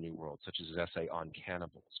about the New World, such as his essay on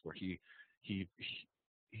cannibals, where he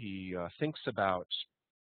thinks about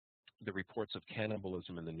the reports of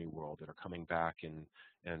cannibalism in the New World that are coming back in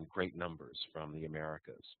great numbers from the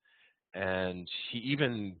Americas, and he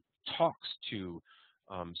even talks to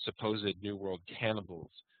supposed New World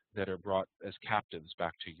cannibals that are brought as captives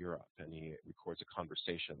back to Europe, and he records a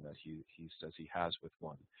conversation that he says he has with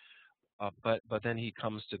one. But then he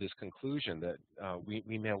comes to this conclusion that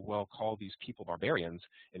we may well call these people barbarians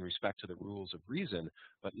in respect to the rules of reason,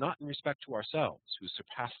 but not in respect to ourselves, who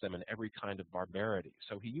surpass them in every kind of barbarity.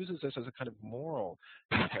 So he uses this as a kind of moral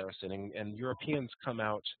comparison, and Europeans come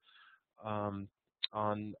out on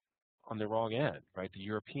the wrong end, right? The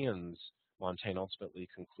Europeans, Montaigne ultimately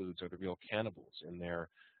concludes, are the real cannibals in the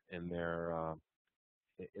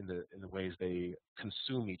ways they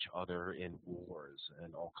consume each other in wars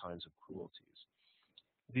and all kinds of cruelties.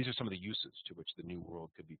 These are some of the uses to which the New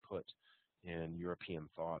World could be put in European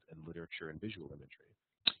thought and literature and visual imagery.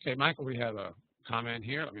 Okay, Michael, we have a comment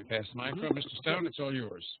here. Let me pass the microphone. Mr. Stone, it's all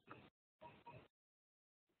yours.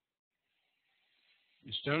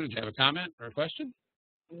 Mr. Stone, did you have a comment or a question?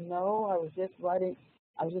 No, I was just running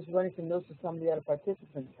some notes to some of the other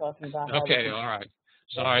participants talking about how. Okay, all right.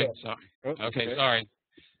 Sorry. Oh, okay, sorry.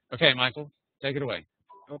 Okay, Michael, take it away.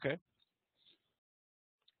 Okay.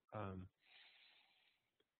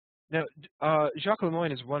 Now, Jacques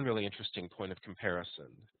Lemoyne is one really interesting point of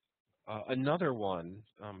comparison. Another one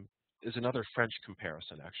is another French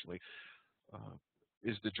comparison, actually,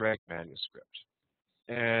 is the Drake manuscript.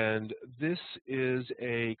 And this is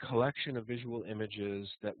a collection of visual images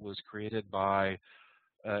that was created by,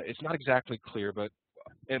 it's not exactly clear, but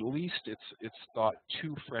at least it's thought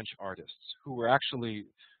two French artists who were actually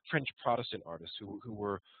French Protestant artists who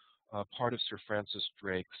were part of Sir Francis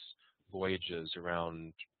Drake's voyages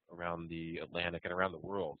around the Atlantic and around the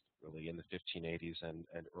world, really, in the 1580s and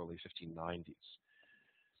early 1590s.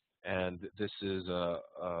 And this is a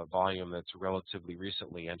volume that's relatively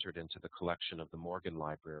recently entered into the collection of the Morgan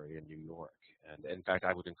Library in New York. And in fact,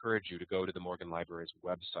 I would encourage you to go to the Morgan Library's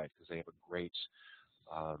website because they have a great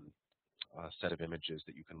set of images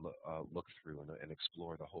that you can look through and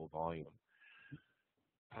explore the whole volume.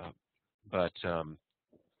 But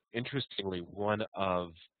interestingly, one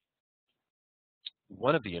of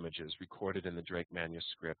the images recorded in the Drake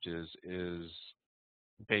manuscript is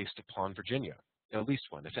based upon Virginia. At least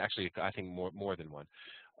one. It's actually, I think, more than one.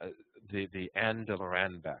 The Anne de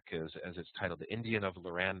Loranbec is, as it's titled, the Indian of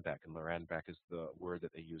Loranbec, and Loranbec is the word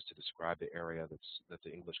that they use to describe the area that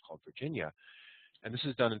the English called Virginia. And this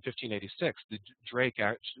is done in 1586.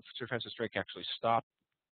 Sir Francis Drake actually stopped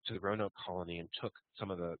to the Roanoke colony and took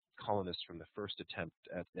some of the colonists from the first attempt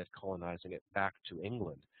at colonizing it back to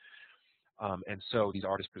England. And so these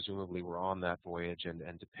artists presumably were on that voyage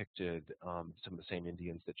and depicted some of the same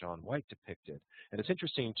Indians that John White depicted. And it's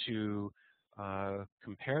interesting to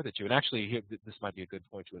compare the two. And actually, here, this might be a good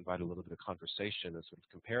point to invite a little bit of conversation, a sort of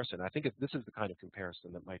comparison. I think this is the kind of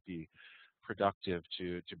comparison that might be productive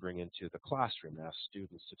to bring into the classroom, ask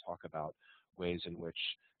students to talk about ways in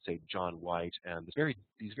which, say, John White and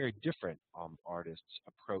these very different artists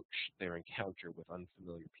approach their encounter with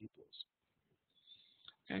unfamiliar peoples.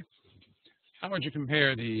 Okay. How would you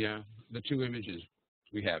compare the two images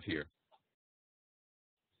we have here?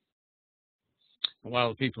 While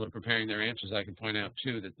the people are preparing their answers, I can point out,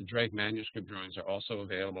 too, that the Drake manuscript drawings are also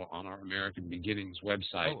available on our American Beginnings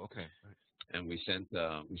website. Oh, okay. Right. And we sent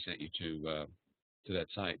you to that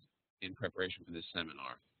site in preparation for this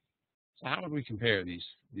seminar. So how would we compare these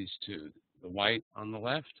two, the White on the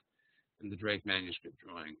left and the Drake manuscript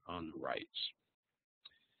drawing on the right?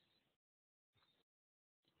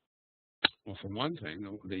 Well, for one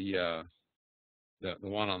thing, the The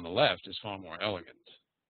one on the left is far more elegant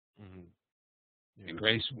Mm-hmm. Yeah. and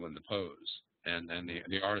graceful in the pose, and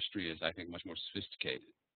the artistry is, I think, much more sophisticated.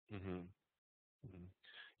 Mm-hmm. Mm-hmm.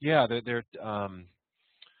 Yeah, they're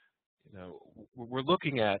you know, we're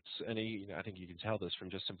looking at, and I think you can tell this from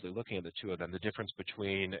just simply looking at the two of them, the difference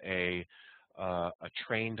between a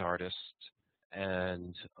trained artist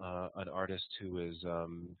and an artist who is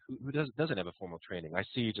who doesn't have a formal training. I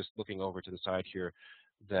see, just looking over to the side here,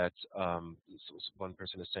 that one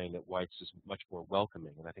person is saying that White's is much more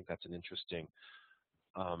welcoming, and I think that's an interesting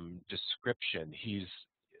description.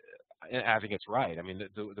 I think it's right. I mean,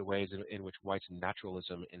 the ways in which White's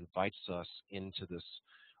naturalism invites us into this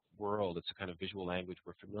world. It's a kind of visual language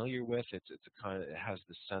we're familiar with. It's a kind of, it has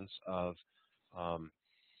the sense of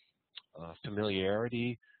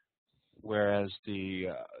familiarity, whereas the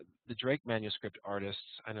Drake manuscript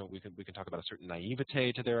artists, I know we can talk about a certain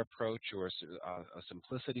naivete to their approach, or a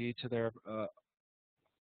simplicity to their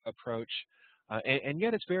approach, and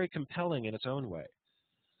yet it's very compelling in its own way.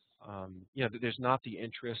 There's not the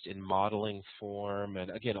interest in modeling form,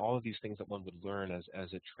 and again, all of these things that one would learn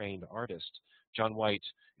as a trained artist. John White,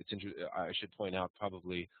 I should point out,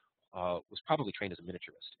 was probably trained as a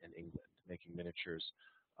miniaturist in England, making miniature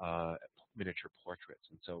portraits,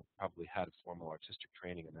 and so probably had a formal artistic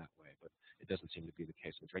training in that way. But it doesn't seem to be the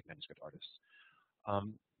case with Drake manuscript artists.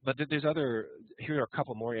 But here are a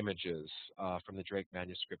couple more images from the Drake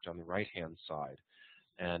manuscript on the right-hand side,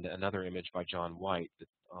 and another image by John White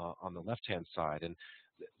on the left-hand side. And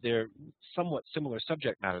they're somewhat similar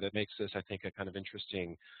subject matter that makes this, I think, a kind of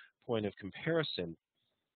interesting point of comparison.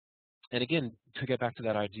 And again, to get back to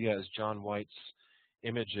that idea as John White's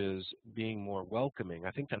images being more welcoming,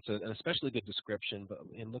 I think that's an especially good description, but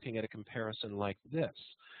in looking at a comparison like this,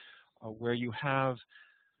 where you have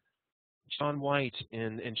John White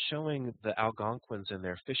in showing the Algonquins and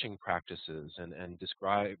their fishing practices, and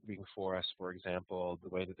describing for us, for example, the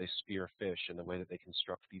way that they spear fish and the way that they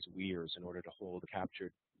construct these weirs in order to hold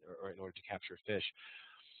captured, or in order to capture fish,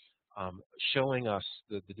 showing us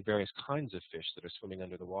the various kinds of fish that are swimming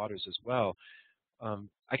under the waters as well.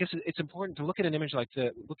 I guess it's important to look at an image like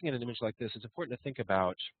this. Looking at an image like this, it's important to think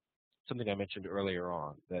about something I mentioned earlier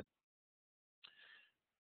on, that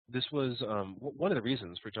this was one of the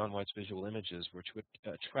reasons for John White's visual images were to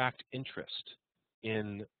attract interest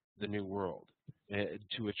in the New World,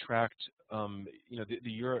 to attract, the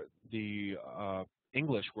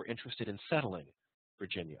English were interested in settling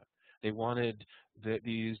Virginia. They wanted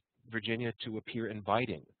these Virginia to appear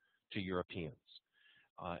inviting to Europeans.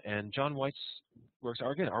 And John White's works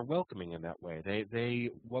are welcoming in that way.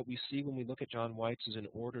 What we see when we look at John White's is an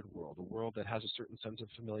ordered world, a world that has a certain sense of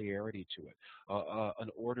familiarity to it,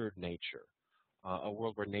 an ordered nature, a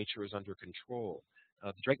world where nature is under control.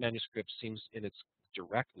 The Drake manuscript seems, in its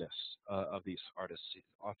directness of these artists,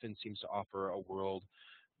 often seems to offer a world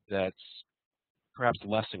that's perhaps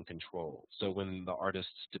less in control. So when the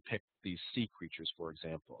artists depict these sea creatures, for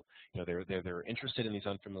example, they're interested in these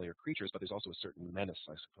unfamiliar creatures, but there's also a certain menace,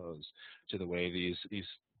 I suppose, to the way these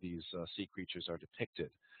sea creatures are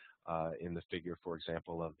depicted. In the figure, for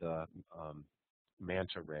example, of the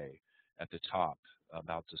manta ray at the top,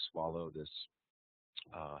 about to swallow this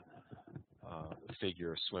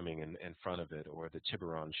figure swimming in front of it, or the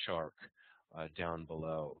Tiburon shark down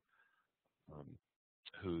below.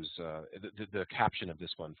 Who's the caption of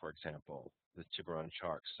this one, for example, the Tiburon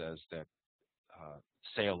shark says that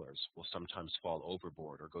sailors will sometimes fall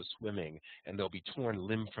overboard or go swimming, and they'll be torn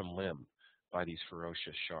limb from limb by these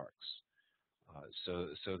ferocious sharks.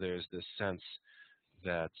 So there's this sense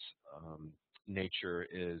that nature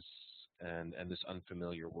is, and this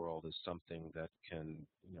unfamiliar world is something that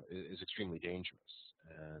is extremely dangerous,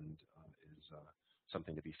 and is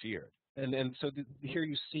something to be feared. And so here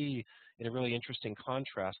you see, in a really interesting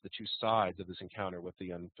contrast, the two sides of this encounter with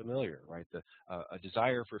the unfamiliar, right? A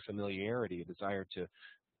desire for familiarity, a desire to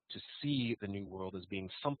see the New World as being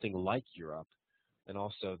something like Europe, and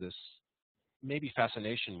also this maybe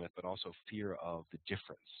fascination with, but also fear of the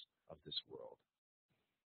difference of this world.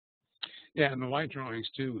 Yeah, and the White drawings,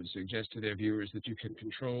 too, would suggest to their viewers that you can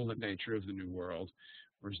control the nature of the New World,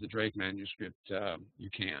 whereas the Drake manuscript, you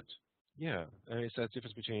can't. Yeah, I mean, it's that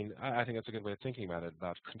difference between, I think that's a good way of thinking about it,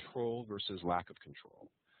 about control versus lack of control.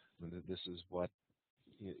 And this is what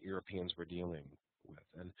Europeans were dealing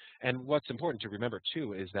with. And what's important to remember,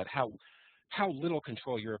 too, is that how little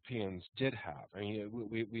control Europeans did have. I mean,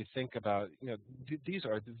 we think about, these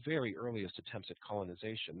are the very earliest attempts at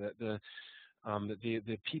colonization.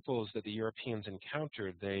 The peoples that the Europeans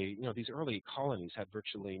encountered, these early colonies had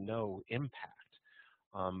virtually no impact.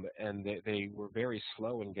 And they were very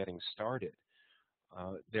slow in getting started.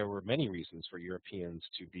 there were many reasons for Europeans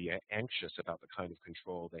to be anxious about the kind of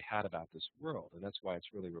control they had about this world. And that's why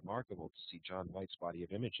it's really remarkable to see John White's body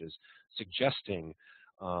of images suggesting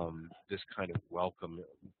this kind of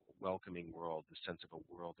welcoming world, the sense of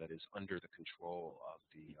a world that is under the control of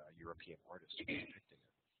the European artist who is depicting it.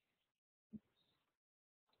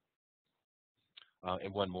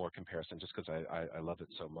 And one more comparison, just because I love it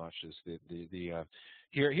so much, is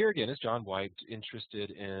here again is John White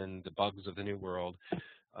interested in the bugs of the New World,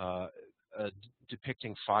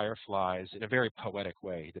 depicting fireflies in a very poetic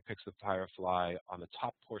way. He depicts the firefly on the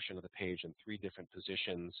top portion of the page in 3 different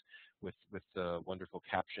positions, with the wonderful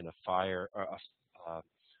caption: "A fire, or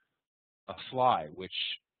a fly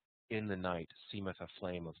which in the night seemeth a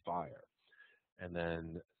flame of fire." And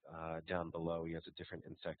then down below, he has a different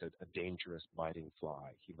insect, a dangerous biting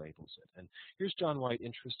fly, he labels it. And here's John White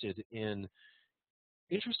interested in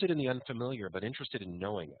the unfamiliar, but interested in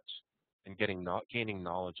knowing it and gaining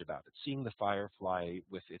knowledge about it, seeing the firefly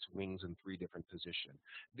with its wings in 3 different positions.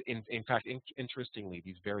 In fact, interestingly,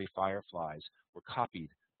 these very fireflies were copied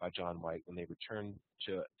by John White when they returned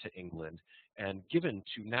to England and given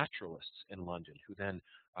to naturalists in London, who then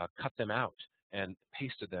cut them out and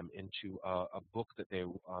pasted them into a book that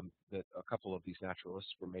that a couple of these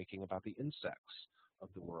naturalists were making about the insects of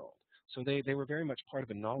the world. So they were very much part of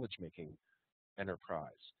a knowledge-making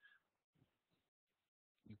enterprise.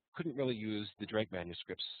 You couldn't really use the Drake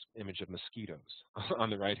manuscript's image of mosquitoes on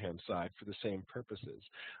the right-hand side for the same purposes.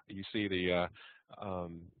 You see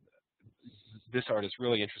this artist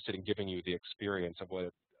really interested in giving you the experience of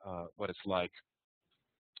what it's like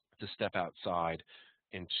to step outside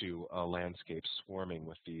into a landscape swarming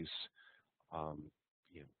with these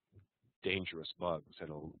dangerous bugs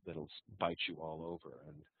that'll bite you all over.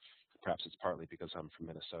 And perhaps it's partly because I'm from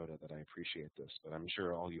Minnesota that I appreciate this, but I'm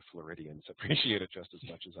sure all you Floridians appreciate it just as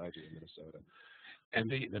much as I do in Minnesota.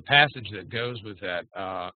 And the passage that goes with that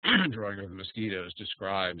drawing of the mosquitoes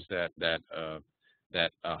describes that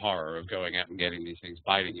horror of going out and getting these things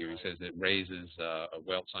biting you. He says it raises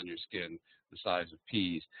welts on your skin the size of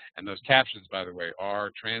peas. And those captions, by the way,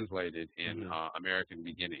 are translated in American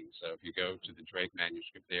Beginnings. So if you go to the Drake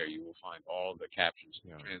manuscript there, you will find all the captions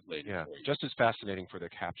translated for you. Just as fascinating for the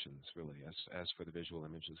captions, really, as for the visual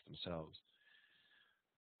images themselves.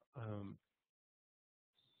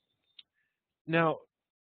 Now,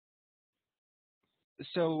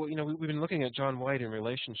 so we've been looking at John White in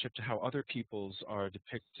relationship to how other peoples are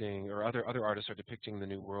depicting, or other artists are depicting the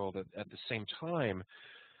New World at the same time,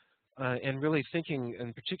 and really thinking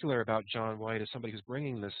in particular about John White as somebody who's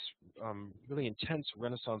bringing this really intense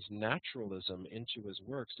Renaissance naturalism into his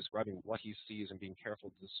works, describing what he sees and being careful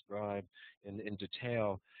to describe in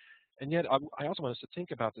detail. And yet, I also want us to think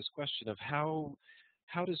about this question of how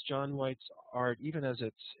does John White's art, even as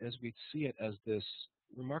we see it as this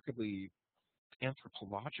remarkably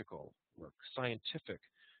anthropological work, scientific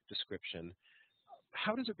description,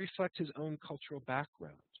 how does it reflect his own cultural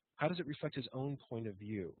background? How does it reflect his own point of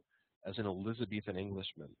view as an Elizabethan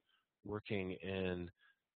Englishman working in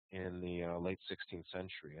the late 16th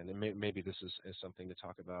century? And maybe this is something to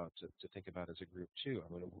talk about, to think about as a group too.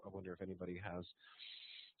 I wonder if anybody has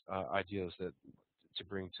ideas to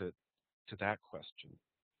bring to that question.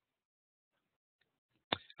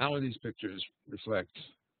 How do these pictures reflect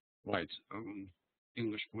White's own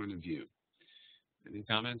English point of view? Any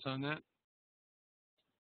comments on that?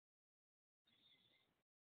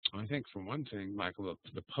 I think, for one thing, Michael,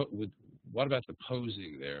 what about the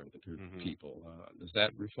posing there of the people? Does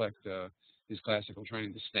that reflect his classical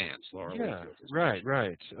training, the stance? Laura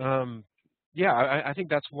Right. I think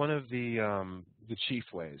that's one of the chief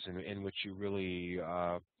ways in which you really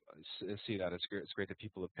see that. It's great that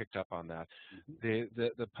people have picked up on that.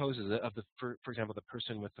 The poses of for example, the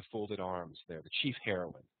person with the folded arms there, the chief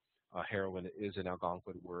heroine. Heroine is an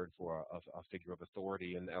Algonquin word for a figure of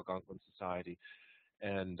authority in Algonquin society.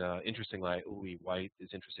 And interestingly, White is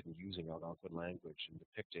interested in using Algonquin language in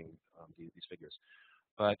depicting these figures.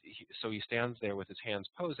 But so he stands there with his hands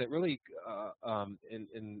posed, that really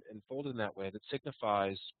folded in that way, that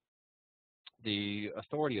signifies the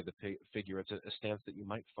authority of the figure. It's a stance that you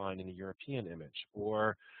might find in a European image.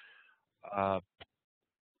 Or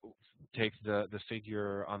take the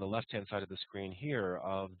figure on the left-hand side of the screen here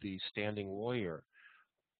of the standing warrior,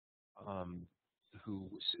 who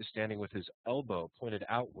is standing with his elbow pointed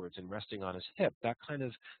outwards and resting on his hip. That kind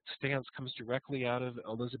of stance comes directly out of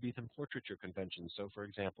Elizabethan portraiture conventions. So, for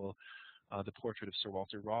example, the portrait of Sir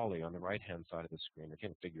Walter Raleigh on the right-hand side of the screen,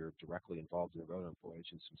 again, a figure directly involved in the Roanoke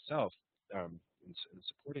voyages himself, in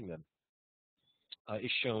supporting them,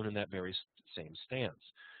 is shown in that very same stance.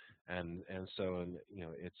 and so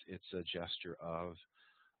it's a gesture of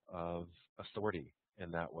authority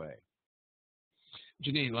in that way.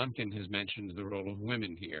 Janine Lumpkin has mentioned the role of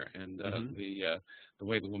women here and the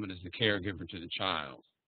way the woman is the caregiver to the child.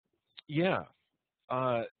 Yeah,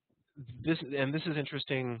 this is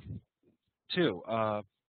interesting too.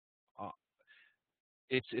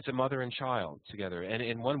 It's a mother and child together, and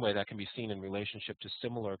in one way that can be seen in relationship to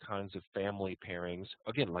similar kinds of family pairings.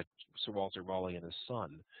 Again, like Sir Walter Raleigh and his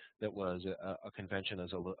son, that was a convention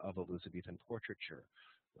of Elizabethan portraiture.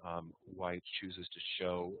 White chooses to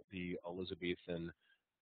show the Elizabethan,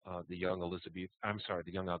 the young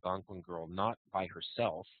Algonquin girl not by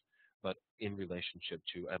herself, but in relationship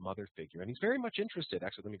to a mother figure, and he's very much interested.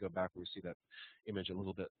 Actually, let me go back where we see that image a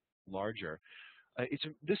little bit larger.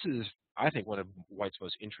 This is, I think, one of White's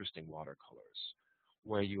most interesting watercolors,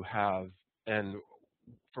 where you have, and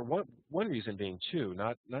for one reason being too,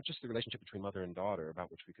 not just the relationship between mother and daughter,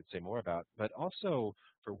 about which we could say more about, but also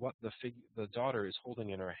for what the daughter is holding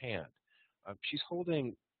in her hand. She's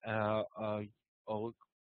holding a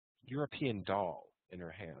European doll in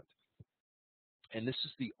her hand, and this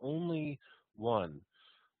is the only one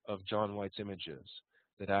of John White's images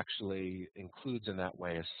that actually includes in that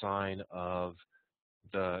way a sign of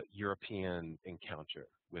the European encounter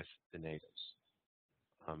with the natives.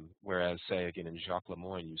 Whereas, say, again, in Jacques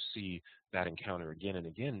Lemoyne, you see that encounter again and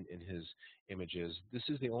again in his images. This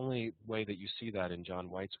is the only way that you see that in John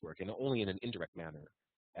White's work, and only in an indirect manner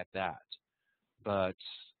at that. But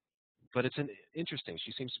it's interesting.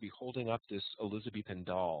 She seems to be holding up this Elizabethan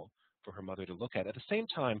doll for her mother to look at the same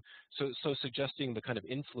time, so suggesting the kind of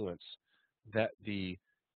influence that the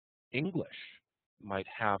English might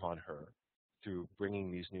have on her through bringing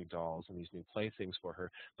these new dolls and these new playthings for her.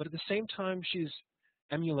 But at the same time, she's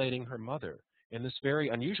emulating her mother in this very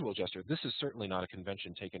unusual gesture. This is certainly not a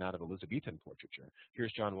convention taken out of Elizabethan portraiture.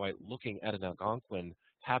 Here's John White looking at an Algonquin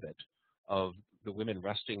habit of the women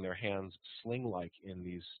resting their hands sling-like in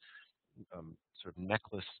these sort of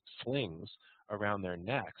necklace slings around their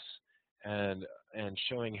necks, and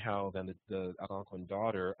showing how then the Algonquin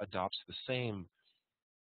daughter adopts the same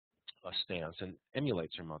stance and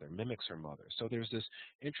emulates her mother, mimics her mother. So there's this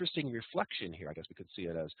interesting reflection here, I guess we could see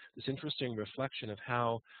it as, this interesting reflection of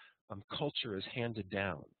how culture is handed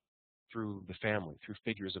down through the family, through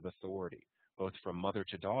figures of authority, both from mother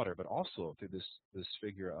to daughter, but also through this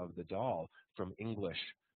figure of the doll from English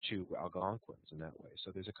to Algonquins in that way. So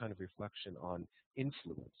there's a kind of reflection on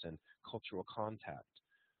influence and cultural contact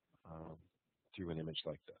through an image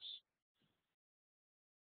like this.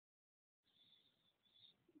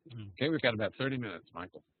 Okay, we've got about 30 minutes,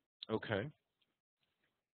 Michael. Okay.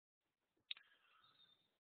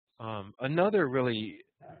 Another really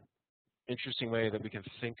interesting way that we can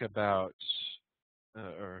think about,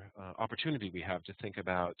 opportunity we have to think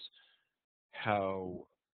about how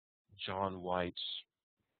John White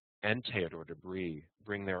and Theodore de Bry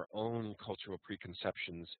bring their own cultural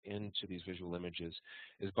preconceptions into these visual images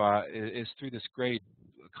is through this great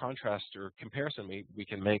contrast or comparison we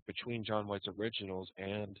can make between John White's originals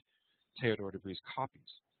and Theodore de Bry's copies.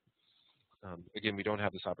 Again, we don't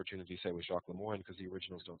have this opportunity, say, with Jacques Lemoyne because the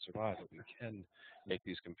originals don't survive, but we can make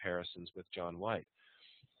these comparisons with John White.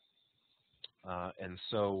 And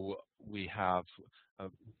so we have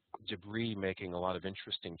de Bry making a lot of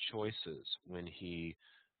interesting choices when he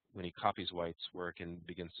copies White's work and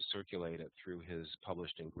begins to circulate it through his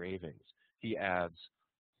published engravings. He adds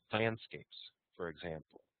landscapes, for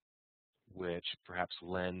example, which perhaps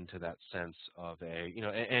lend to that sense of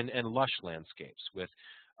and lush landscapes with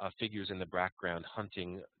figures in the background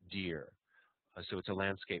hunting deer. So it's a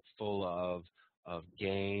landscape full of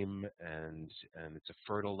game, and it's a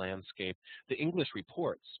fertile landscape. The English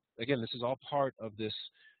reports, again, this is all part of this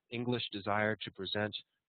English desire to present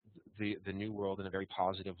the New World in a very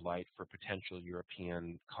positive light for potential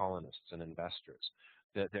European colonists and investors.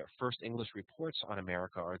 Their first English reports on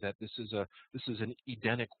America are that this is an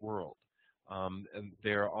Edenic world. And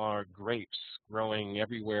there are grapes growing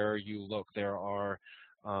everywhere you look. There are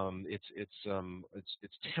it's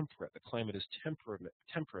temperate. The climate is temperate.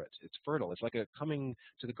 It's fertile. It's like coming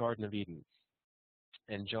to the Garden of Eden.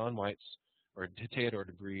 And John White's or Theodore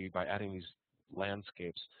de Bry, by adding these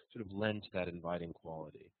landscapes, sort of lend to that inviting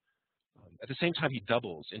quality. At the same time,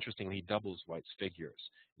 interestingly, he doubles White's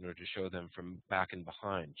figures in order to show them from back and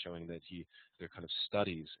behind, showing that they're kind of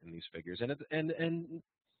studies in these figures,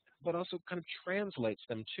 but also kind of translates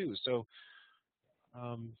them too. So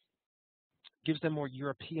gives them more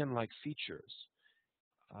European-like features,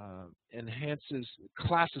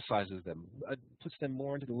 classicizes them, puts them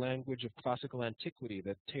more into the language of classical antiquity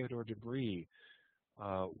that Theodore de Bry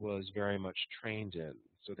was very much trained in.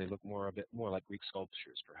 So they look a bit more like Greek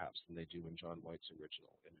sculptures, perhaps, than they do in John White's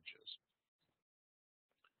original images.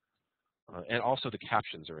 And also the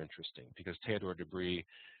captions are interesting because Theodore de Bry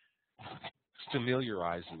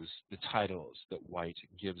familiarizes the titles that White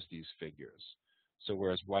gives these figures. So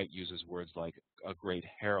whereas White uses words like a great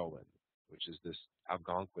heroine, which is this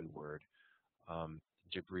Algonquin word,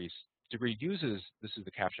 de Bry uses, this is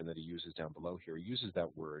the caption that he uses down below here, he uses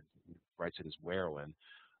that word, writes it as heroine,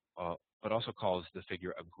 but also calls the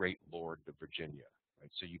figure a great lord of Virginia.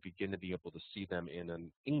 Right? So you begin to be able to see them in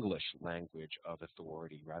an English language of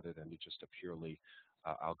authority rather than just a purely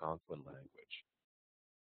Algonquin language.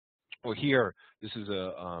 Well, here, this is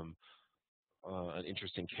an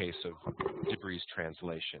interesting case of de Bry's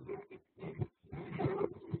translation,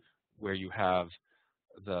 where you have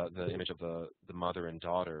the image of the mother and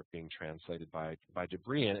daughter being translated by de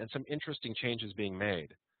Bry, and some interesting changes being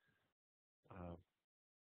made.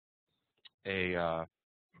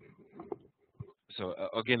 So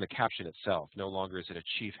again, the caption itself, no longer is it a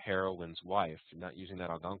chief heroine's wife, not using that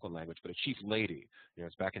Algonquin language, but a chief lady. You know,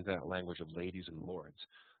 it's back into that language of ladies and lords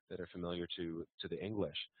that are familiar to the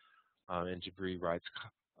English. And de Bry writes,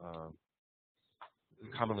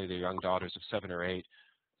 commonly the young daughters of 7 or 8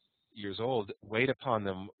 years old wait upon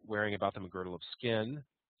them, wearing about them a girdle of skin.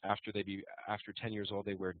 After 10 years old,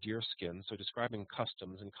 they wear deer skin. So describing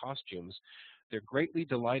customs and costumes, they're greatly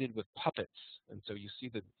delighted with puppets, and so you see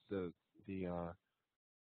the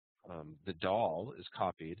doll is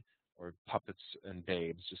copied, or puppets and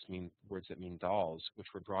babes just mean words that mean dolls, which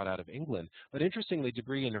were brought out of England. But interestingly, de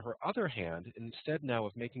Bry, in her other hand, instead now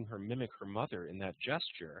of making her mimic her mother in that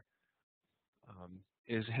gesture,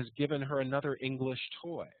 has given her another English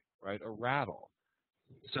toy, right, a rattle.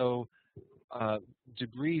 So de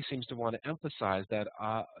Bry seems to want to emphasize that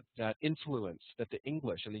that influence that the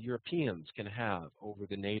English and the Europeans can have over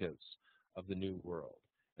the natives of the New World,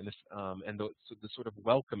 and the sort of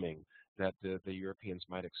welcoming that the Europeans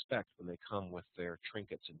might expect when they come with their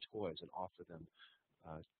trinkets and toys and offer them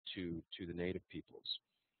to the native peoples.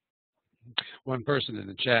 One person in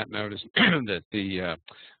the chat noticed that the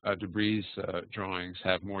de Bry's drawings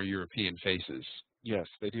have more European faces. Yes,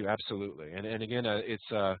 they do, absolutely. And again,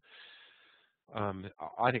 it's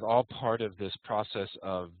I think all part of this process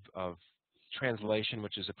of translation,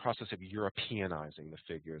 which is a process of Europeanizing the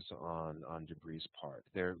figures on de Bry's part.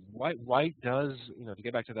 White does, to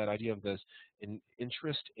get back to that idea of this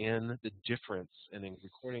interest in the difference and in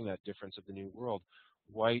recording that difference of the New World,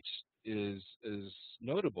 White is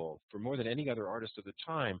notable for more than any other artist of the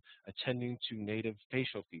time, attending to native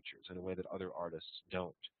facial features in a way that other artists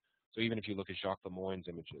don't. So even if you look at Jacques Lemoyne's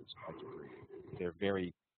images by de Bry, they're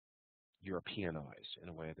very Europeanized in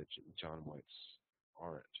a way that John White's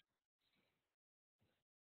aren't.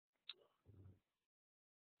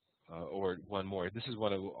 Or one more. This is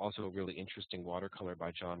also a really interesting watercolor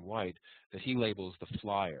by John White that he labels the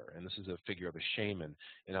flyer, and this is a figure of a shaman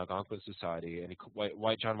in Algonquin society. And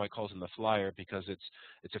John White calls him the flyer because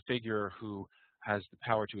it's a figure who has the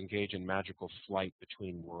power to engage in magical flight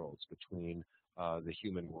between worlds, between the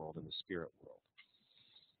human world and the spirit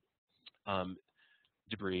world.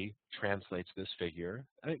 De Bry translates this figure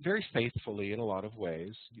very faithfully in a lot of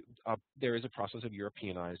ways. There is a process of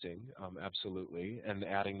Europeanizing, absolutely, and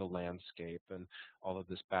adding the landscape and all of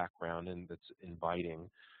this background and that's inviting.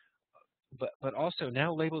 But also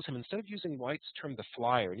now labels him, instead of using White's term the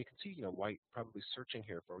flyer, and you can see White probably searching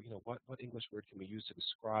here for what English word can we use to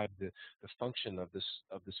describe the function of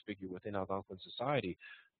this figure within Algonquin society.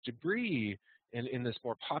 De Bry, in this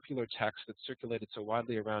more popular text that circulated so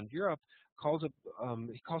widely around Europe,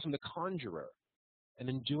 he calls him the conjurer, and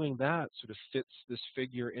in doing that, sort of fits this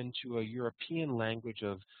figure into a European language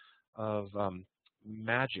of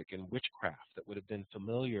magic and witchcraft that would have been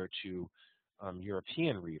familiar to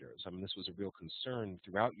European readers. I mean, this was a real concern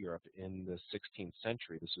throughout Europe in the 16th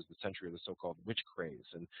century. This was the century of the so-called witch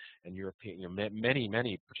craze, and European,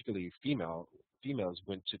 many, particularly females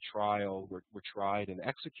went to trial, were tried and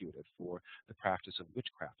executed for the practice of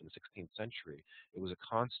witchcraft in the 16th century. It was a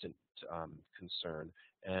constant concern,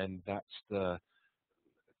 and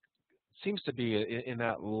seems to be in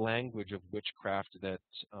that language of witchcraft that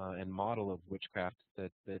and model of witchcraft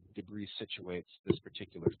that de Bry situates this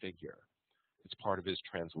particular figure. It's part of his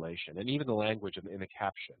translation, and even the language in the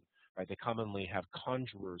caption. Right? They commonly have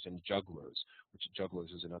conjurers and jugglers, which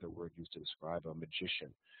jugglers is another word used to describe a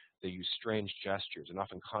magician. They use strange gestures and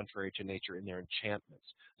often contrary to nature in their enchantments.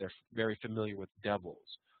 They're very familiar with devils.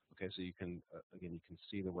 Okay, so you can again you can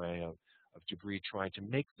see the way of de Bry trying to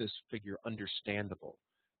make this figure understandable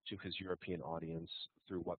to his European audience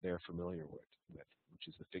through what they're familiar with, which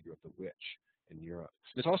is the figure of the witch in Europe.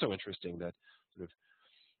 It's also interesting that sort of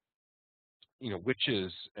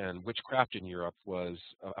witches and witchcraft in Europe was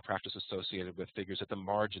a practice associated with figures at the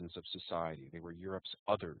margins of society. They were Europe's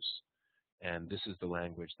others, and this is the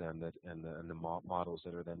language then that and the models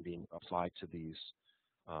that are then being applied to these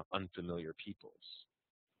unfamiliar peoples.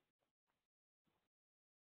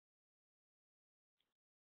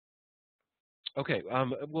 Okay,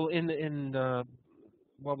 well,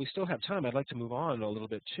 while we still have time, I'd like to move on a little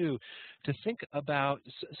bit too, to think about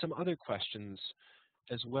some other questions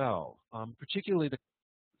as well, particularly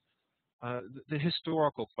the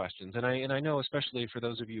historical questions. And I know, especially for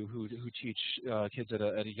those of you who teach kids at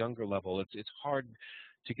a younger level, it's hard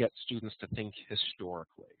to get students to think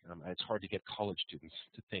historically. It's hard to get college students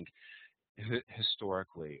to think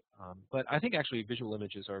historically. But I think actually visual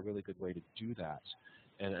images are a really good way to do that.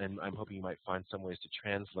 And I'm hoping you might find some ways to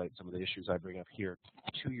translate some of the issues I bring up here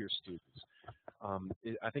to your students.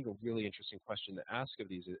 I think a really interesting question to ask of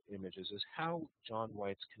these images is how John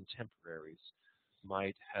White's contemporaries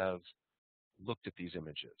might have looked at these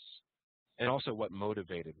images, and also what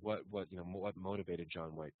motivated motivated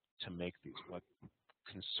John White to make these, what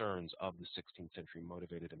concerns of the 16th century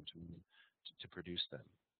motivated him to produce them.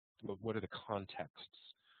 What are the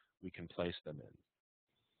contexts we can place them in?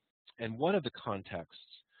 And one of the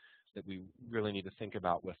contexts that we really need to think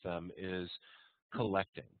about with them is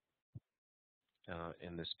collecting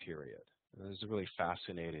in this period. This is a really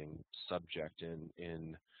fascinating subject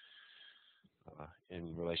in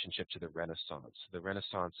relationship to the Renaissance. The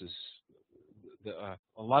Renaissance is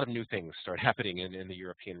a lot of new things start happening in the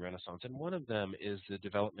European Renaissance, and one of them is the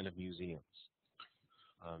development of museums.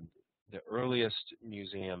 The earliest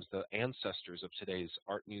museums, the ancestors of today's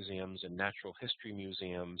art museums and natural history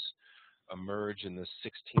museums, emerge in the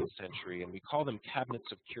 16th century, and we call them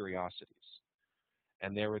cabinets of curiosities.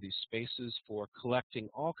 And there were these spaces for collecting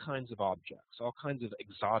all kinds of objects, all kinds of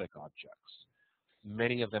exotic objects,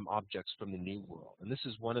 many of them objects from the New World. And this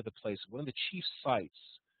is one of the chief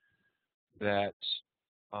sites that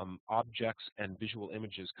objects and visual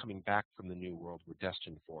images coming back from the New World were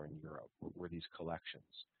destined for in Europe, were these collections.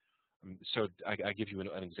 So I give you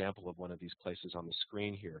an example of one of these places on the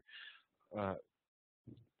screen here.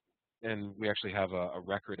 And we actually have a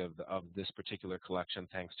record of this particular collection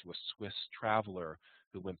thanks to a Swiss traveler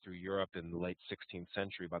who went through Europe in the late 16th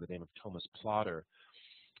century by the name of Thomas Plotter.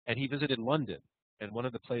 And he visited London. And one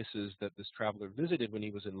of the places that this traveler visited when he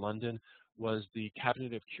was in London was the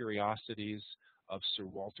Cabinet of Curiosities of Sir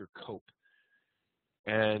Walter Cope.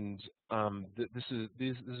 And this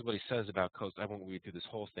is what he says about Cope. I won't read through this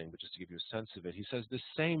whole thing, but just to give you a sense of it. He says, "This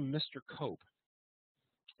same Mr. Cope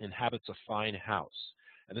inhabits a fine house."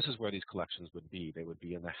 And this is where these collections would be. They would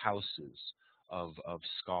be in the houses of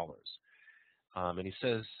scholars. And he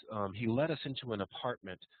says, he led us into an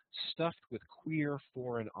apartment stuffed with queer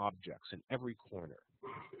foreign objects in every corner.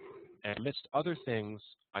 And amidst other things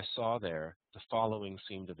I saw there, the following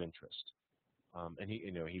seemed of interest. And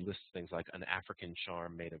he lists things like an African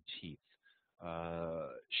charm made of teeth,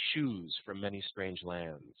 shoes from many strange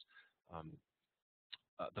lands,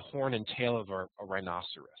 the horn and tail of a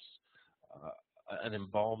rhinoceros, an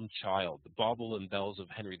embalmed child, the bauble and bells of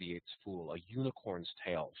Henry VIII's fool, a unicorn's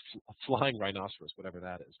tail, a flying rhinoceros, whatever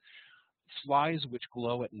that is, flies which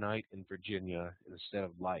glow at night in Virginia instead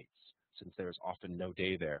of lights, since there is often no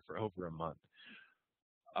day there for over a month,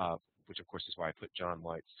 which of course is why I put John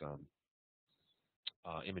White's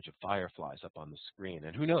image of fireflies up on the screen.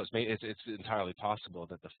 And who knows, it's entirely possible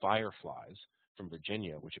that the fireflies from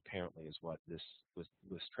Virginia, which apparently is what this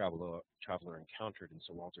traveler encountered in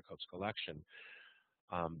Sir Walter Cope's collection,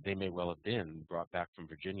 they may well have been brought back from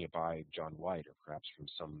Virginia by John White, or perhaps from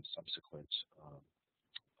some subsequent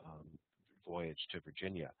voyage to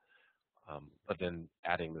Virginia. But then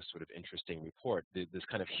adding this sort of interesting report, this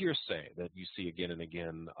kind of hearsay that you see again and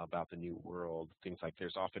again about the New World, things like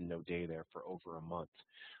there's often no day there for over a month.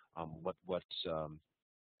 What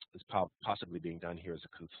is possibly being done here is a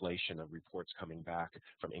conflation of reports coming back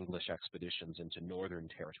from English expeditions into northern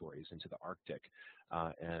territories, into the Arctic,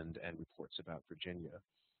 and reports about Virginia.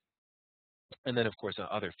 And then, of course,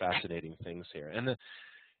 other fascinating things here. And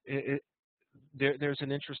there's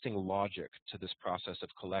an interesting logic to this process of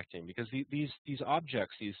collecting, because these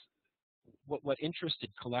objects, what interested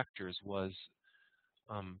collectors was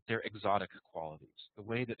their exotic qualities, the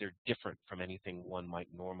way that they're different from anything one might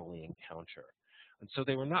normally encounter. And so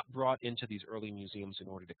they were not brought into these early museums in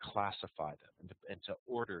order to classify them and to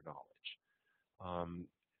order knowledge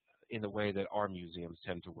in the way that our museums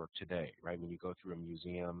tend to work today, right? When you go through a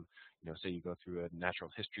museum, say you go through a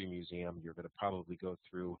natural history museum, you're going to probably go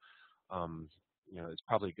through it's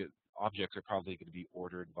probably good. Objects are probably going to be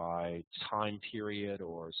ordered by time period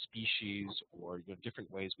or species or different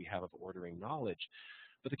ways we have of ordering knowledge.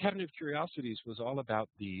 But the Cabinet of Curiosities was all about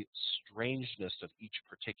the strangeness of each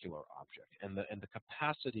particular object and the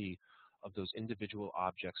capacity of those individual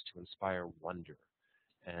objects to inspire wonder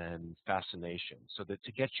and fascination, so that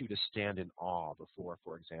to get you to stand in awe before,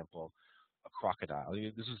 for example, a crocodile.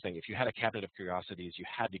 This is the thing. If you had a Cabinet of Curiosities, you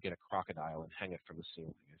had to get a crocodile and hang it from the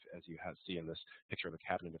ceiling, as you see in this picture of a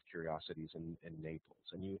Cabinet of Curiosities in Naples.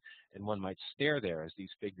 And one might stare there as these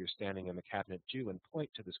figures standing in the cabinet do and point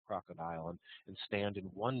to this crocodile and stand in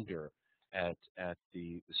wonder at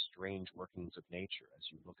the strange workings of nature as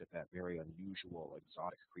you look at that very unusual,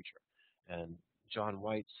 exotic creature. And John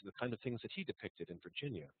White's, the kind of things that he depicted in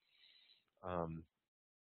Virginia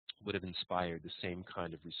would have inspired the same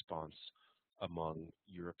kind of response among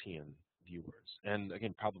European viewers. And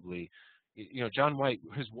again, probably, John White,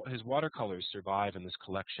 his watercolors survive in this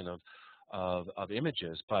collection of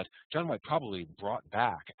images, but John White probably brought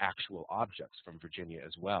back actual objects from Virginia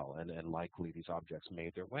as well, and likely these objects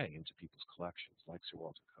made their way into people's collections, like Sir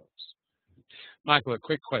Walter Coates. Michael, a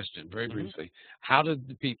quick question, very briefly. How did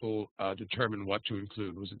the people determine what to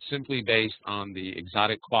include? Was it simply based on the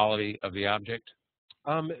exotic quality of the object?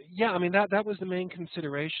 Yeah, I mean, that was the main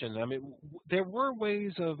consideration. I mean, there were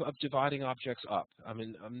ways of dividing objects up, I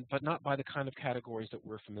mean, but not by the kind of categories that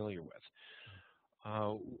we're familiar with.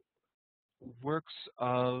 Works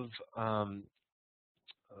of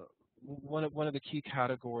one of the key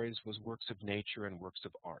categories was works of nature and works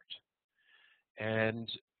of art, and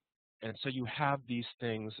so you have these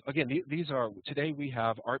things. Again, these are, today we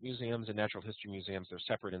have art museums and natural history museums. They're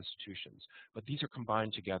separate institutions, but these are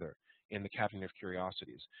combined together in the Cabinet of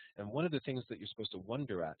Curiosities. And one of the things that you're supposed to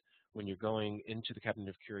wonder at when you're going into the Cabinet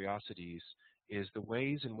of Curiosities is the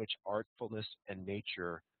ways in which artfulness and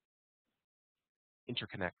nature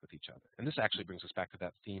interconnect with each other. And this actually brings us back to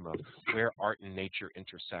that theme of where art and nature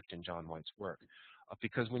intersect in John White's work.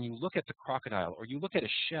 Because when you look at the crocodile or you look at a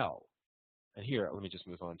shell, and here, let me just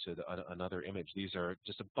move on to another image. These are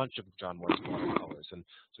just a bunch of John White's watercolors and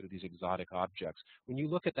sort of these exotic objects. When you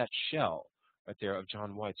look at that shell right there of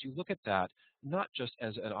John White's, you look at that not just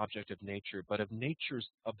as an object of nature, but of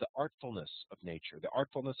the artfulness of nature, the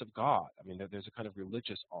artfulness of God. I mean, there's a kind of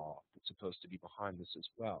religious awe that's supposed to be behind this as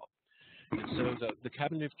well. And so the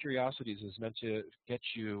Cabinet of Curiosities is meant to get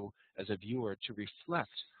you as a viewer to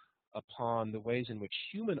reflect upon the ways in which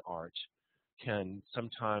human art can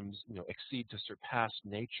sometimes, exceed to surpass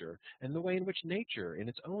nature, and the way in which nature, in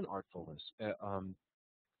its own artfulness,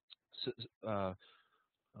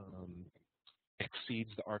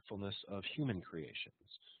 exceeds the artfulness of human creations.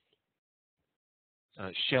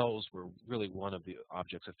 Shells were really one of the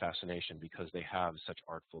objects of fascination because they have such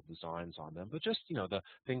artful designs on them. But just, the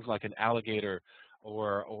things like an alligator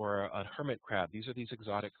or a hermit crab, these are these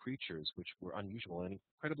exotic creatures which were unusual and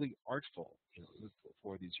incredibly artful,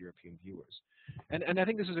 for these European viewers. And I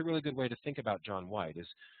think this is a really good way to think about John White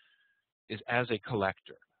is as a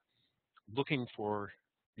collector, looking for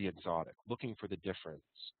the exotic, looking for the difference,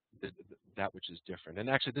 that which is different. And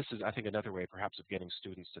actually, this is, I think, another way perhaps of getting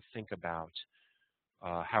students to think about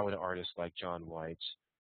how an artist like John White,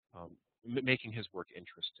 making his work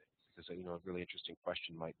interesting. Because a really interesting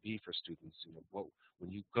question might be for students,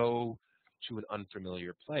 when you go to an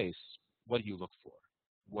unfamiliar place, what do you look for?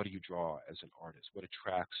 What do you draw as an artist? What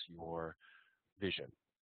attracts your vision?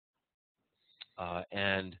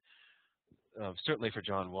 And certainly for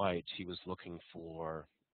John White, he was looking for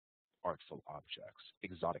artful objects,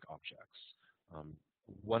 exotic objects.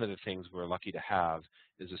 One of the things we're lucky to have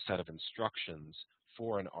is a set of instructions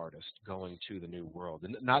for an artist going to the New World.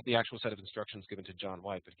 And not the actual set of instructions given to John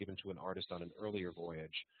White, but given to an artist on an earlier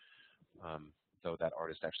voyage, though that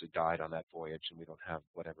artist actually died on that voyage and we don't have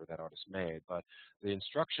whatever that artist made. But the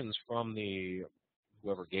instructions from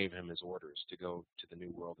whoever gave him his orders to go to the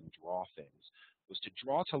New World and draw things was to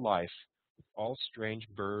draw to life all strange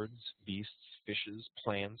birds, beasts, fishes,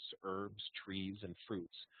 plants, herbs, trees, and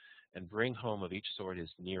fruits, and bring home of each sort as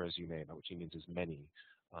near as you may, by which he means as many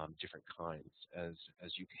different kinds as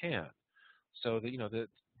you can. So the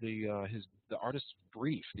artist's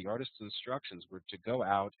brief, the artist's instructions were to go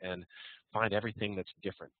out and find everything that's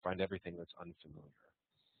different, find everything that's unfamiliar.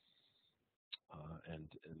 And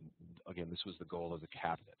again, this was the goal of the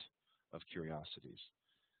Cabinet of Curiosities.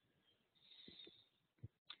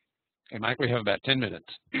 Okay, Mike, we have about 10 minutes.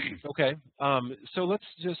 Okay, so let's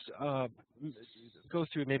just go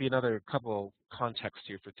through maybe another couple contexts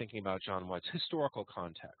here for thinking about John White's historical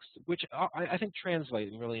context, which I think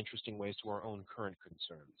translate in really interesting ways to our own current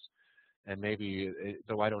concerns. And maybe,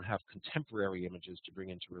 though I don't have contemporary images to bring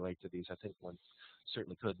in to relate to these, I think one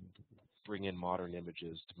certainly could bring in modern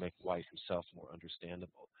images to make White himself more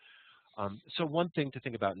understandable. So one thing to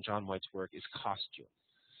think about in John White's work is costume.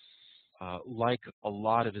 Like a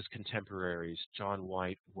lot of his contemporaries, John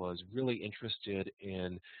White was really interested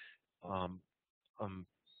in um,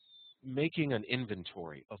 making an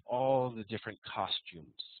inventory of all the different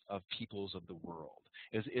costumes of peoples of the world.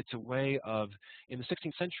 It's a way of, in the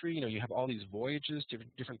 16th century, you have all these voyages to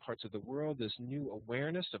different parts of the world, this new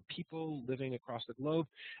awareness of people living across the globe,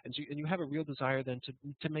 and you have a real desire then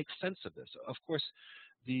to make sense of this. Of course,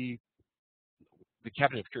 the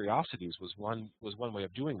Cabinet of Curiosities was one way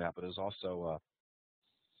of doing that, but it was also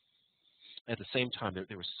at the same time,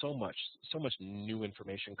 there was so much new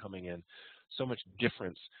information coming in, so much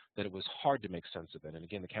difference that it was hard to make sense of it. And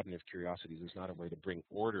again, the Cabinet of Curiosities is not a way to bring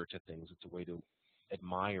order to things. It's a way to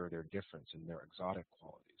admire their difference and their exotic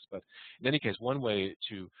qualities. But in any case, one way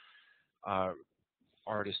to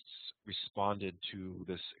artists responded to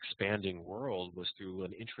this expanding world was through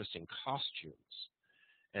an interest in costumes.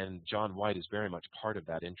 And John White is very much part of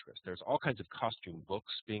that interest. There's all kinds of costume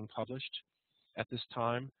books being published at this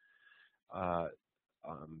time.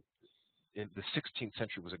 In the 16th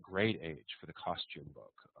century was a great age for the costume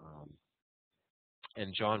book.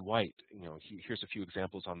 And John White, here's a few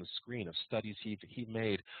examples on the screen of studies he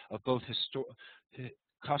made of both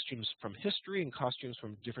costumes from history and costumes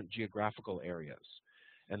from different geographical areas.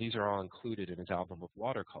 And these are all included in his album of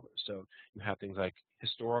watercolors. So you have things like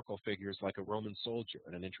historical figures like a Roman soldier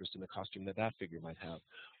and an interest in the costume that figure might have.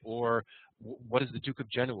 Or what does the Duke of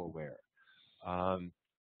Genoa wear?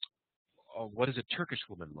 What does a Turkish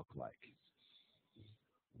woman look like?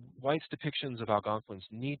 White's depictions of Algonquins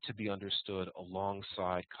need to be understood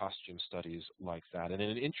alongside costume studies like that, and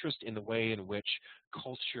an interest in the way in which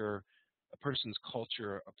a person's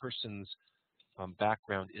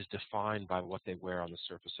background is defined by what they wear on the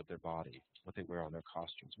surface of their body, what they wear on their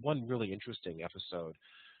costumes. One really interesting episode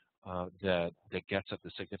that gets at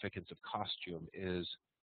the significance of costume is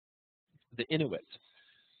the Inuit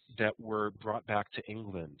that were brought back to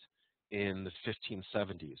England in the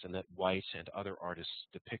 1570s and that White and other artists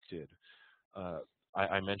depicted.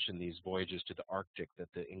 I mentioned these voyages to the Arctic that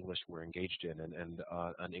the English were engaged in, and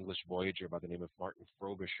an English voyager by the name of Martin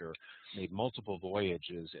Frobisher made multiple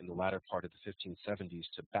voyages in the latter part of the 1570s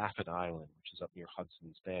to Baffin Island, which is up near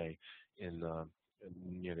Hudson's Bay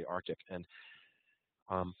near the Arctic. And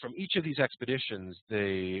from each of these expeditions,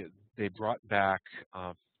 they brought back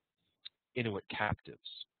Inuit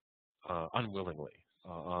captives unwillingly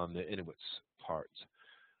on the Inuits' part.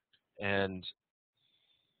 And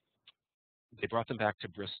they brought them back to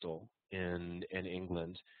Bristol in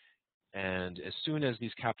England. And as soon as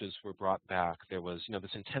these captives were brought back, there was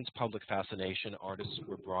this intense public fascination. Artists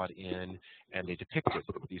were brought in, and they depicted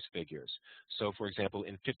these figures. So, for example,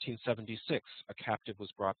 in 1576, a captive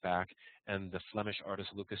was brought back, and the Flemish artist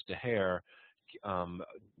Lucas de Heer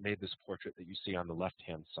made this portrait that you see on the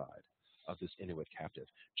left-hand side of this Inuit captive.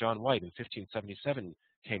 John White in 1577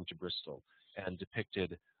 came to Bristol and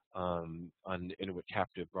depicted an Inuit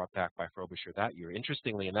captive brought back by Frobisher that year.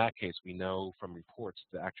 Interestingly, in that case, we know from reports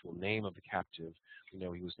the actual name of the captive. We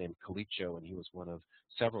know he was named Calicho, and he was one of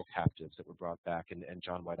several captives that were brought back. And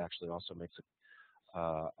John White actually also makes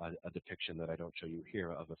a depiction that I don't show you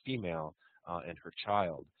here of a female and her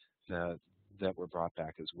child that were brought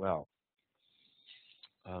back as well.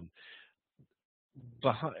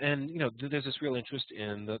 There's this real interest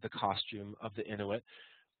in the costume of the Inuit,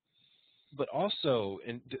 but also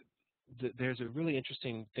there's a really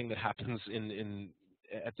interesting thing that happens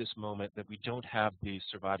at this moment, that we don't have these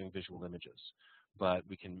surviving visual images, but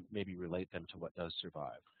we can maybe relate them to what does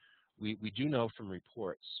survive. We do know from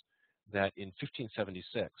reports that in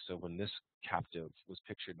 1576, so when this captive was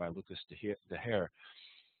pictured by Lucas de Heer,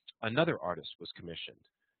 another artist was commissioned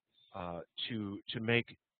to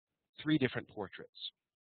make 3 different portraits,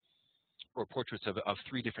 or portraits of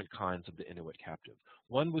 3 different kinds of the Inuit captive.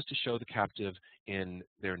 One was to show the captive in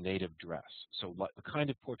their native dress, so the kind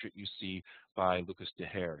of portrait you see by Lucas de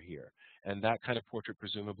Heer here. And that kind of portrait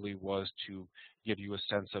presumably was to give you a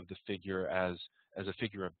sense of the figure as a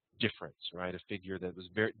figure of difference, right? A figure that was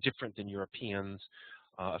very different than Europeans,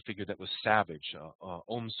 a figure that was savage,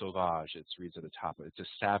 homme sauvage, it reads at the top. It's a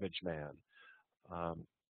savage man,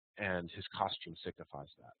 and his costume signifies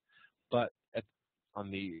that. But at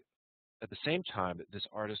the same time, this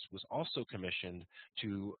artist was also commissioned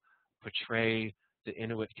to portray the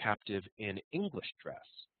Inuit captive in English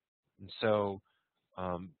dress. And so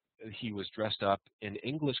he was dressed up in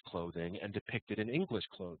English clothing and depicted in English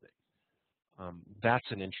clothing.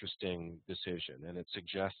 That's an interesting decision, and it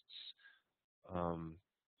suggests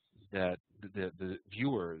that the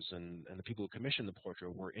viewers and the people who commissioned the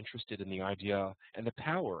portrait were interested in the idea and the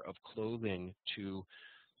power of clothing to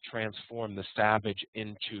transform the savage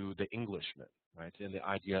into the Englishman, right? And the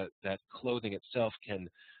idea that clothing itself can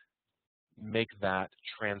make that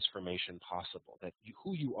transformation possible, that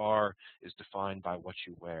who you are is defined by what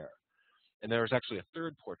you wear. And there was actually a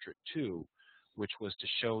third portrait, too, which was to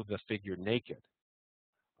show the figure naked,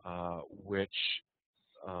 which,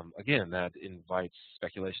 again, that invites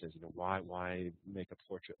speculation as, why make a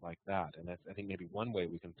portrait like that? And I think maybe one way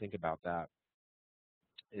we can think about that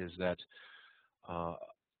is that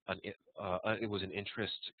it was an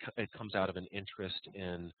interest, it comes out of an interest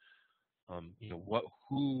in,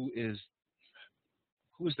 who is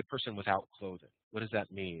the person without clothing? What does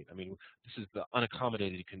that mean? I mean, this is the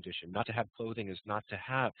unaccommodated condition. Not to have clothing is not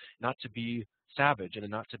to be savage and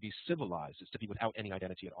not to be civilized. It's to be without any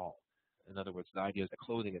identity at all. In other words, the idea is that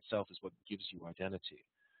clothing itself is what gives you identity.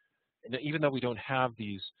 And even though we don't have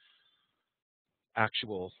these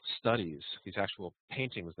actual studies, these actual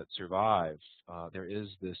paintings that survive, there is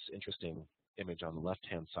this interesting image on the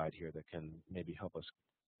left-hand side here that can maybe help us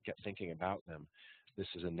get thinking about them. This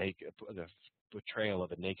is the portrayal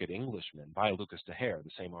of a naked Englishman by Lucas de Hare,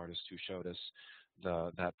 the same artist who showed us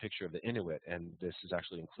that picture of the Inuit, and this is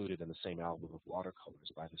actually included in the same album of watercolors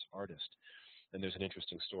by this artist. And there's an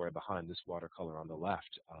interesting story behind this watercolor on the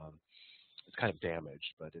left. It's kind of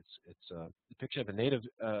damaged, but it's a picture of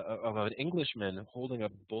of an Englishman holding a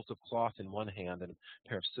bolt of cloth in one hand and a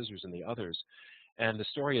pair of scissors in the others. And the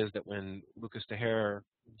story is that when Lucas de Hare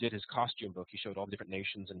did his costume book, he showed all the different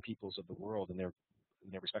nations and peoples of the world and their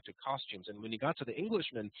respective costumes. And when he got to the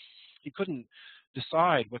Englishman, he couldn't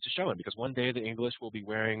decide what to show him, because one day the English will be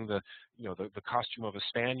wearing the costume of a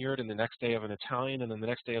Spaniard, and the next day of an Italian, and then the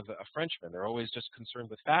next day of a Frenchman. They're always just concerned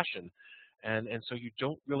with fashion. And so you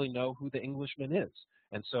don't really know who the Englishman is.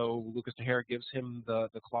 And so Lucas de Hare gives him the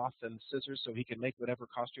cloth and scissors so he can make whatever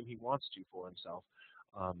costume he wants to for himself,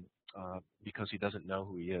 because he doesn't know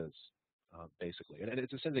who he is, basically. And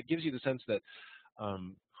it's a sense that gives you the sense that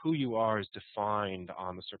who you are is defined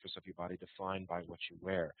on the surface of your body, defined by what you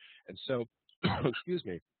wear. And so, excuse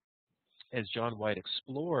me, as John White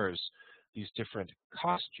explores these different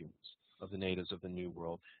costumes of the natives of the New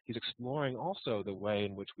World, he's exploring also the way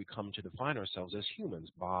in which we come to define ourselves as humans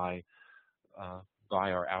by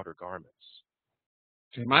our outer garments.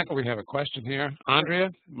 Okay, Michael, we have a question here.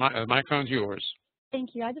 Andrea, microphone's yours.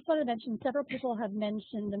 Thank you. I just wanted to mention several people have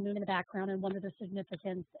mentioned the moon in the background and wondered the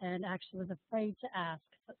significance, and actually was afraid to ask,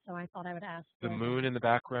 so I thought I would ask. The moon in the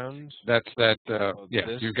background? Yes,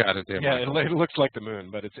 you got it there. Yeah, Michael. it looks like the moon,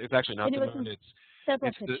 but it's actually not the moon.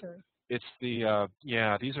 Several pictures. It's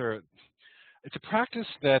a practice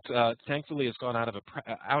that thankfully has gone out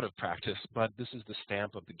of practice, but this is the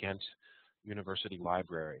stamp of the Ghent University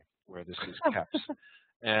Library where this is kept.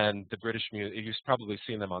 And the British Museum, you've probably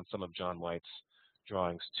seen them on some of John White's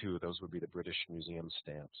drawings too. Those would be the British Museum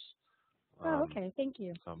stamps. Okay, thank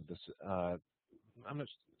you. Some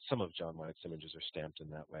of John White's images are stamped in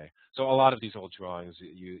that way. So a lot of these old drawings,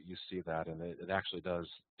 you see that, and it actually does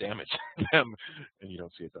damage them, and you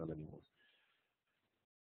don't see it done anymore.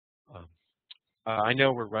 I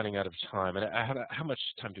know we're running out of time, and how much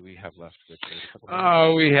time do we have left, Richard?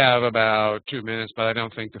 Oh, we have about 2 minutes, but I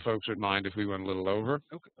don't think the folks would mind if we went a little over.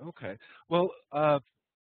 Okay. Well,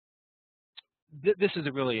 this is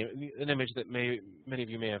an image that many of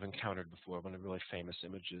you may have encountered before, one of the really famous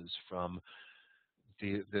images from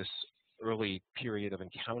this early period of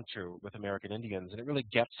encounter with American Indians, and it really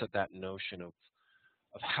gets at that notion of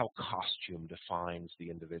how costume defines the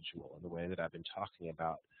individual in the way that I've been talking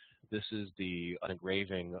about. This is an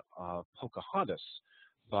engraving of Pocahontas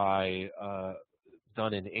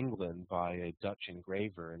done in England by a Dutch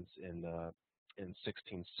engraver in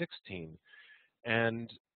 1616,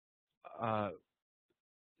 and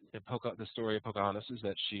the story of Pocahontas is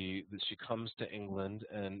that she comes to England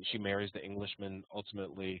and she marries the Englishman.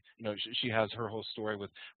 Ultimately, she has her whole story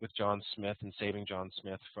with John Smith and saving John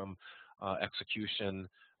Smith from execution.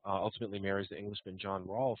 Ultimately marries the Englishman John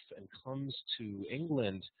Rolfe and comes to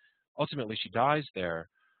England. Ultimately, she dies there,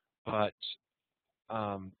 but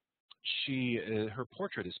her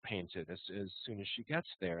portrait is painted as soon as she gets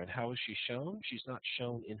there. And how is she shown? She's not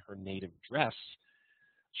shown in her native dress.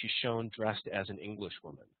 She's shown dressed as an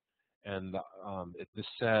Englishwoman. And this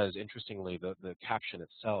says, interestingly, the caption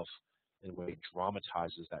itself in a way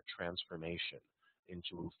dramatizes that transformation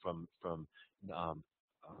from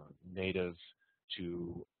native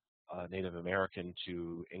to Native American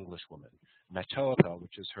to Englishwoman. Matoaka,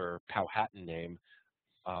 which is her Powhatan name,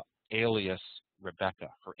 alias Rebecca,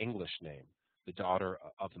 her English name, the daughter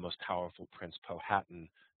of the most powerful Prince Powhatan,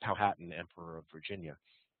 Emperor of Virginia.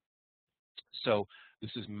 So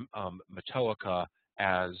this is Matoaka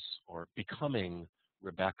as, or becoming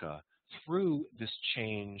Rebecca through this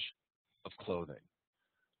change of clothing.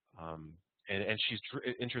 And she's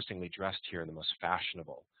interestingly dressed here in the most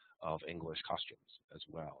fashionable of English costumes as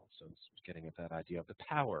well. So it's getting at that idea of the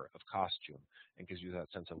power of costume and gives you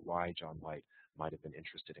that sense of why John White might have been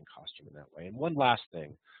interested in costume in that way. And one last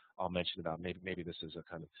thing I'll mention about, maybe this is a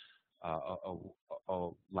kind of a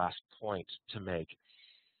last point to make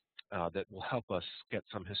that will help us get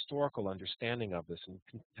some historical understanding of this and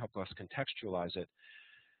help us contextualize it,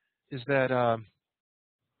 is that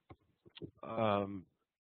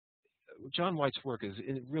John White's work is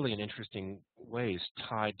really in interesting ways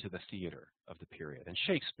tied to the theater of the period, and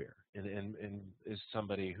Shakespeare and is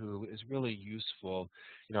somebody who is really useful.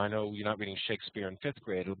 You know, I know you're not reading Shakespeare in 5th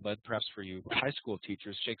grade, but perhaps for you high school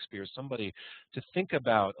teachers, Shakespeare is somebody to think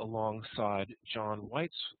about alongside John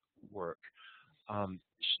White's work.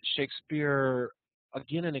 Shakespeare,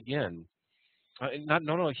 again and again,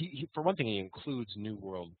 he for one thing, he includes New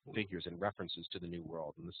World figures and references to the New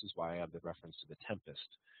World, and this is why I have the reference to the Tempest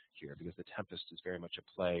here, because the Tempest is very much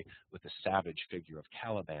a play with the savage figure of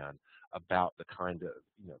Caliban, about the kind of,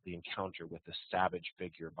 the encounter with the savage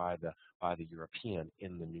figure by the European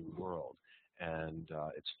in the New World, and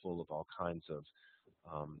it's full of all kinds of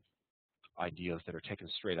ideas that are taken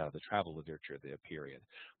straight out of the travel literature of the period,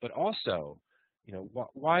 but also,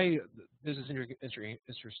 why this is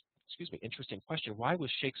interesting question. Why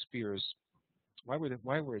was why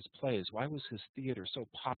were his plays, why was his theater so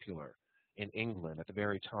popular in England at the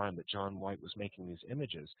very time that John White was making these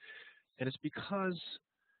images? And it's because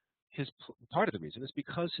part of the reason is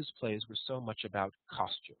because his plays were so much about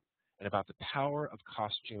costume and about the power of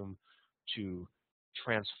costume to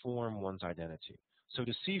transform one's identity. So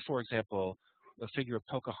to see, for example, the figure of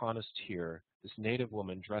Pocahontas here, this native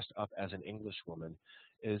woman dressed up as an English woman,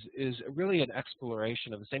 is really an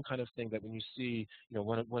exploration of the same kind of thing that when you see,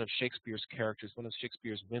 one of Shakespeare's characters, one of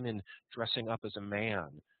Shakespeare's women dressing up as a man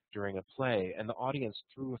during a play, and the audience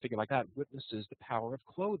through a figure like that witnesses the power of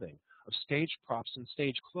clothing, of stage props and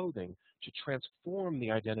stage clothing to transform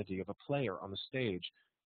the identity of a player on the stage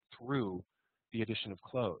through the addition of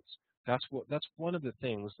clothes. That's one of the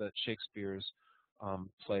things that Shakespeare's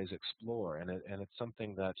plays explore, and it's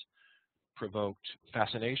something that provoked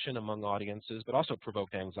fascination among audiences, but also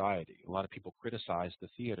provoked anxiety. A lot of people criticized the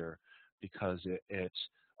theater because it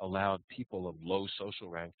allowed people of low social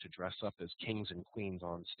rank to dress up as kings and queens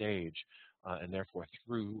on stage, and therefore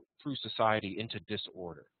threw society into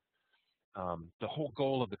disorder. The whole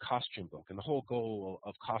goal of the costume book and the whole goal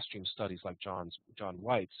of costume studies like John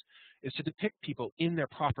White's is to depict people in their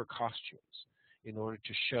proper costumes in order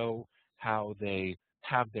to show how they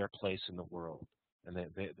have their place in the world and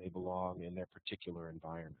they belong in their particular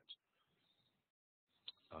environment.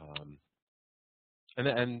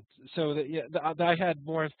 I had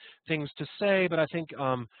more things to say, but I think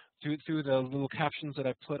through the little captions that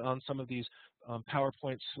I put on some of these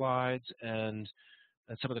PowerPoint slides and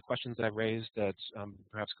some of the questions that I raised, that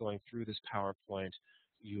perhaps going through this PowerPoint,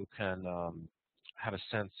 you can have a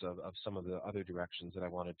sense of some of the other directions that I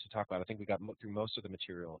wanted to talk about. I think we got through most of the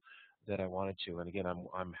material that I wanted to, and again,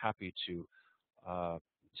 I'm happy to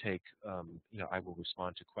take, I will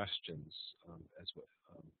respond to questions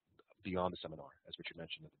beyond the seminar, as Richard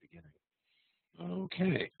mentioned at the beginning.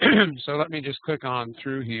 Okay, so let me just click on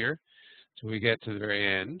through here till we get to the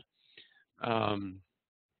very end.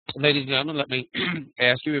 Ladies and gentlemen, let me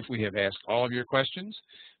ask you if we have asked all of your questions.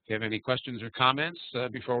 If you have any questions or comments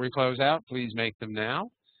before we close out, please make them now.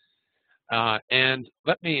 And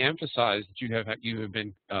let me emphasize that you have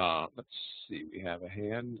been, let's see, we have a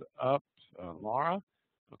hand up, Laura.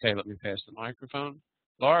 Okay, let me pass the microphone.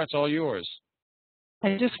 Laura, it's all yours.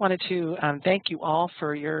 I just wanted to thank you all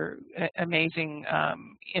for your amazing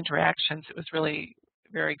interactions. It was really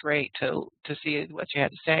very great to see what you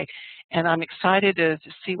had to say. And I'm excited to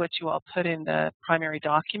see what you all put in the primary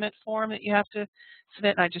document form that you have to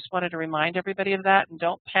submit. And I just wanted to remind everybody of that, and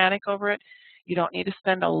don't panic over it. You don't need to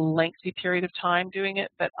spend a lengthy period of time doing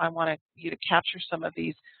it, but I want you to capture some of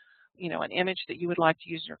these, an image that you would like to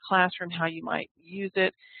use in your classroom, how you might use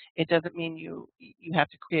it. It doesn't mean you have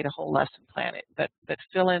to create a whole lesson plan, but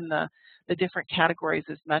fill in the different categories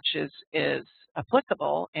as much as is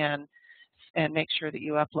applicable, and make sure that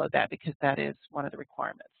you upload that, because that is one of the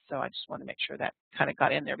requirements. So I just want to make sure that kind of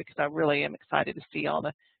got in there, because I really am excited to see all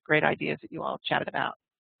the great ideas that you all chatted about.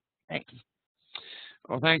 Thanks.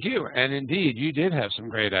 Well, thank you. And indeed, you did have some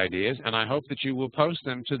great ideas, and I hope that you will post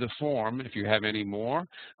them to the forum if you have any more,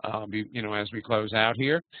 as we close out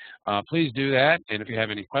here. Please do that. And if you have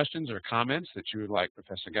any questions or comments that you would like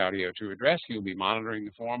Professor Gaudio to address, he will be monitoring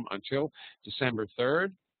the forum until December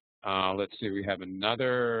 3rd. Let's see, we have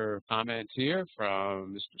another comment here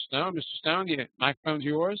from Mr. Stone. Mr. Stone, the microphone's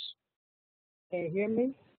yours. Can you hear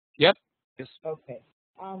me? Yep. Yes. Okay.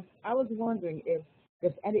 I was wondering if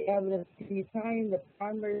there's any evidence tying the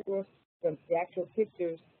primary source from the actual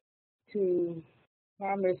pictures to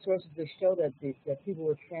primary sources to show that that people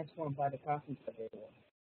were transformed by the costumes that they wore.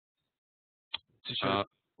 To show,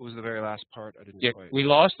 what was the very last part? I didn't quite. We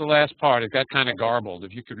lost the last part. It got kind of garbled.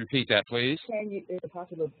 If you could repeat that, please. Is it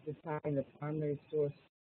possible to tie the primary source,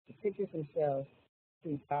 the pictures themselves,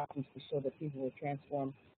 to costumes to show that people were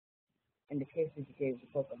transformed in the case that you gave to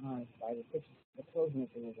Pocahontas by the pictures, the clothing that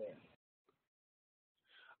they were wearing?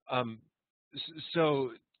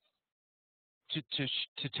 So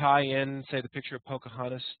to tie in, say, the picture of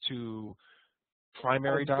Pocahontas to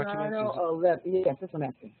primary documents? Yes, that's what I'm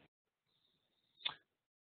asking.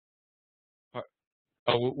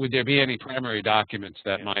 Would there be any primary documents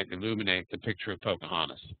that might illuminate the picture of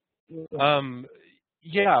Pocahontas?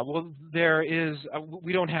 Yeah, well, there is.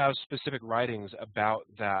 We don't have specific writings about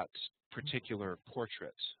that particular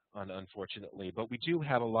portrait, unfortunately, but we do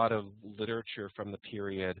have a lot of literature from the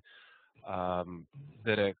period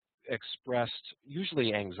that expressed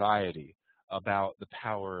usually anxiety about the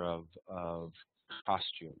power of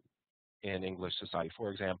costume in English society.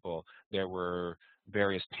 For example, there were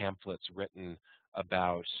various pamphlets written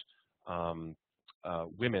about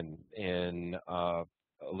women in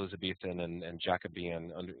Elizabethan and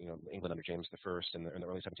Jacobean England under James I in the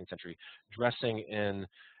early 17th century, dressing in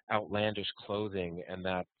outlandish clothing, and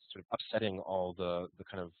that sort of upsetting all the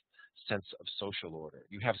kind of sense of social order.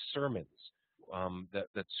 You have sermons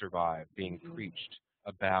that survive being preached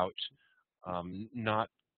about not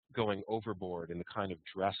going overboard in the kind of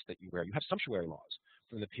dress that you wear. You have sumptuary laws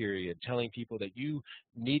from the period telling people that you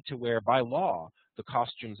need to wear by law the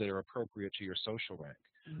costumes that are appropriate to your social rank.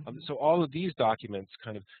 So all of these documents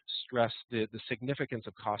kind of stress the significance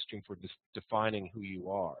of costume for defining who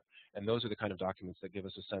you are. And those are the kind of documents that give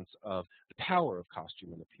us a sense of the power of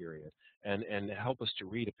costume in the period and help us to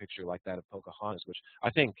read a picture like that of Pocahontas, which I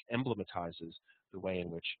think emblematizes the way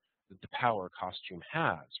in which the power costume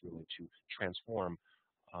has really to transform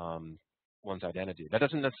one's identity. That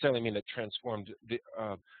doesn't necessarily mean that transformed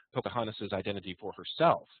Pocahontas' identity for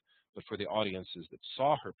herself, but for the audiences that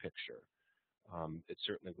saw her picture, it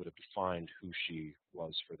certainly would have defined who she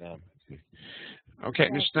was for them. Okay,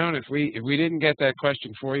 Ms. Stone, if we didn't get that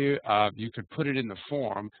question for you, you could put it in the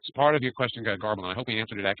form. So part of your question got garbled, and I hope we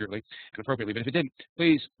answered it accurately and appropriately. But if it didn't,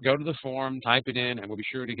 please go to the form, type it in, and we'll be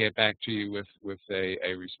sure to get back to you with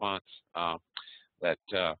a response that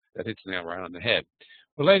hits the nail right on the head.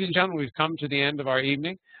 Well, ladies and gentlemen, we've come to the end of our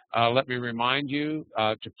evening. Let me remind you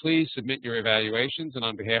to please submit your evaluations, and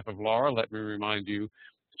on behalf of Laura, let me remind you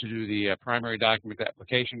to do the primary document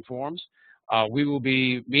application forms. We will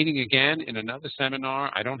be meeting again in another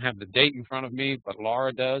seminar. I don't have the date in front of me, but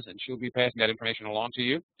Laura does, and she'll be passing that information along to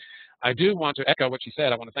you. I do want to echo what she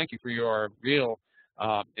said. I want to thank you for your real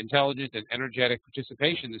intelligent and energetic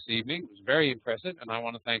participation this evening. It was very impressive, and I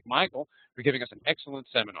want to thank Michael for giving us an excellent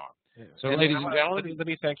seminar. Yeah. So, ladies and gentlemen, let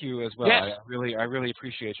me thank you as well. Yes. I really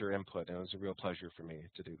appreciate your input, and it was a real pleasure for me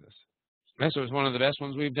to do this. This was one of the best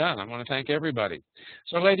ones we've done. I want to thank everybody.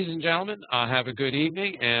 So, ladies and gentlemen, have a good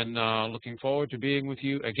evening, and looking forward to being with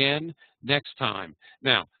you again next time.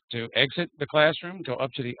 Now, to exit the classroom, go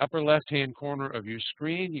up to the upper left-hand corner of your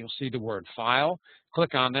screen. You'll see the word File.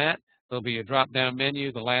 Click on that. There'll be a drop-down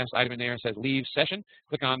menu. The last item in there says Leave Session.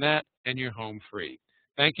 Click on that, and you're home free.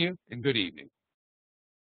 Thank you, and good evening.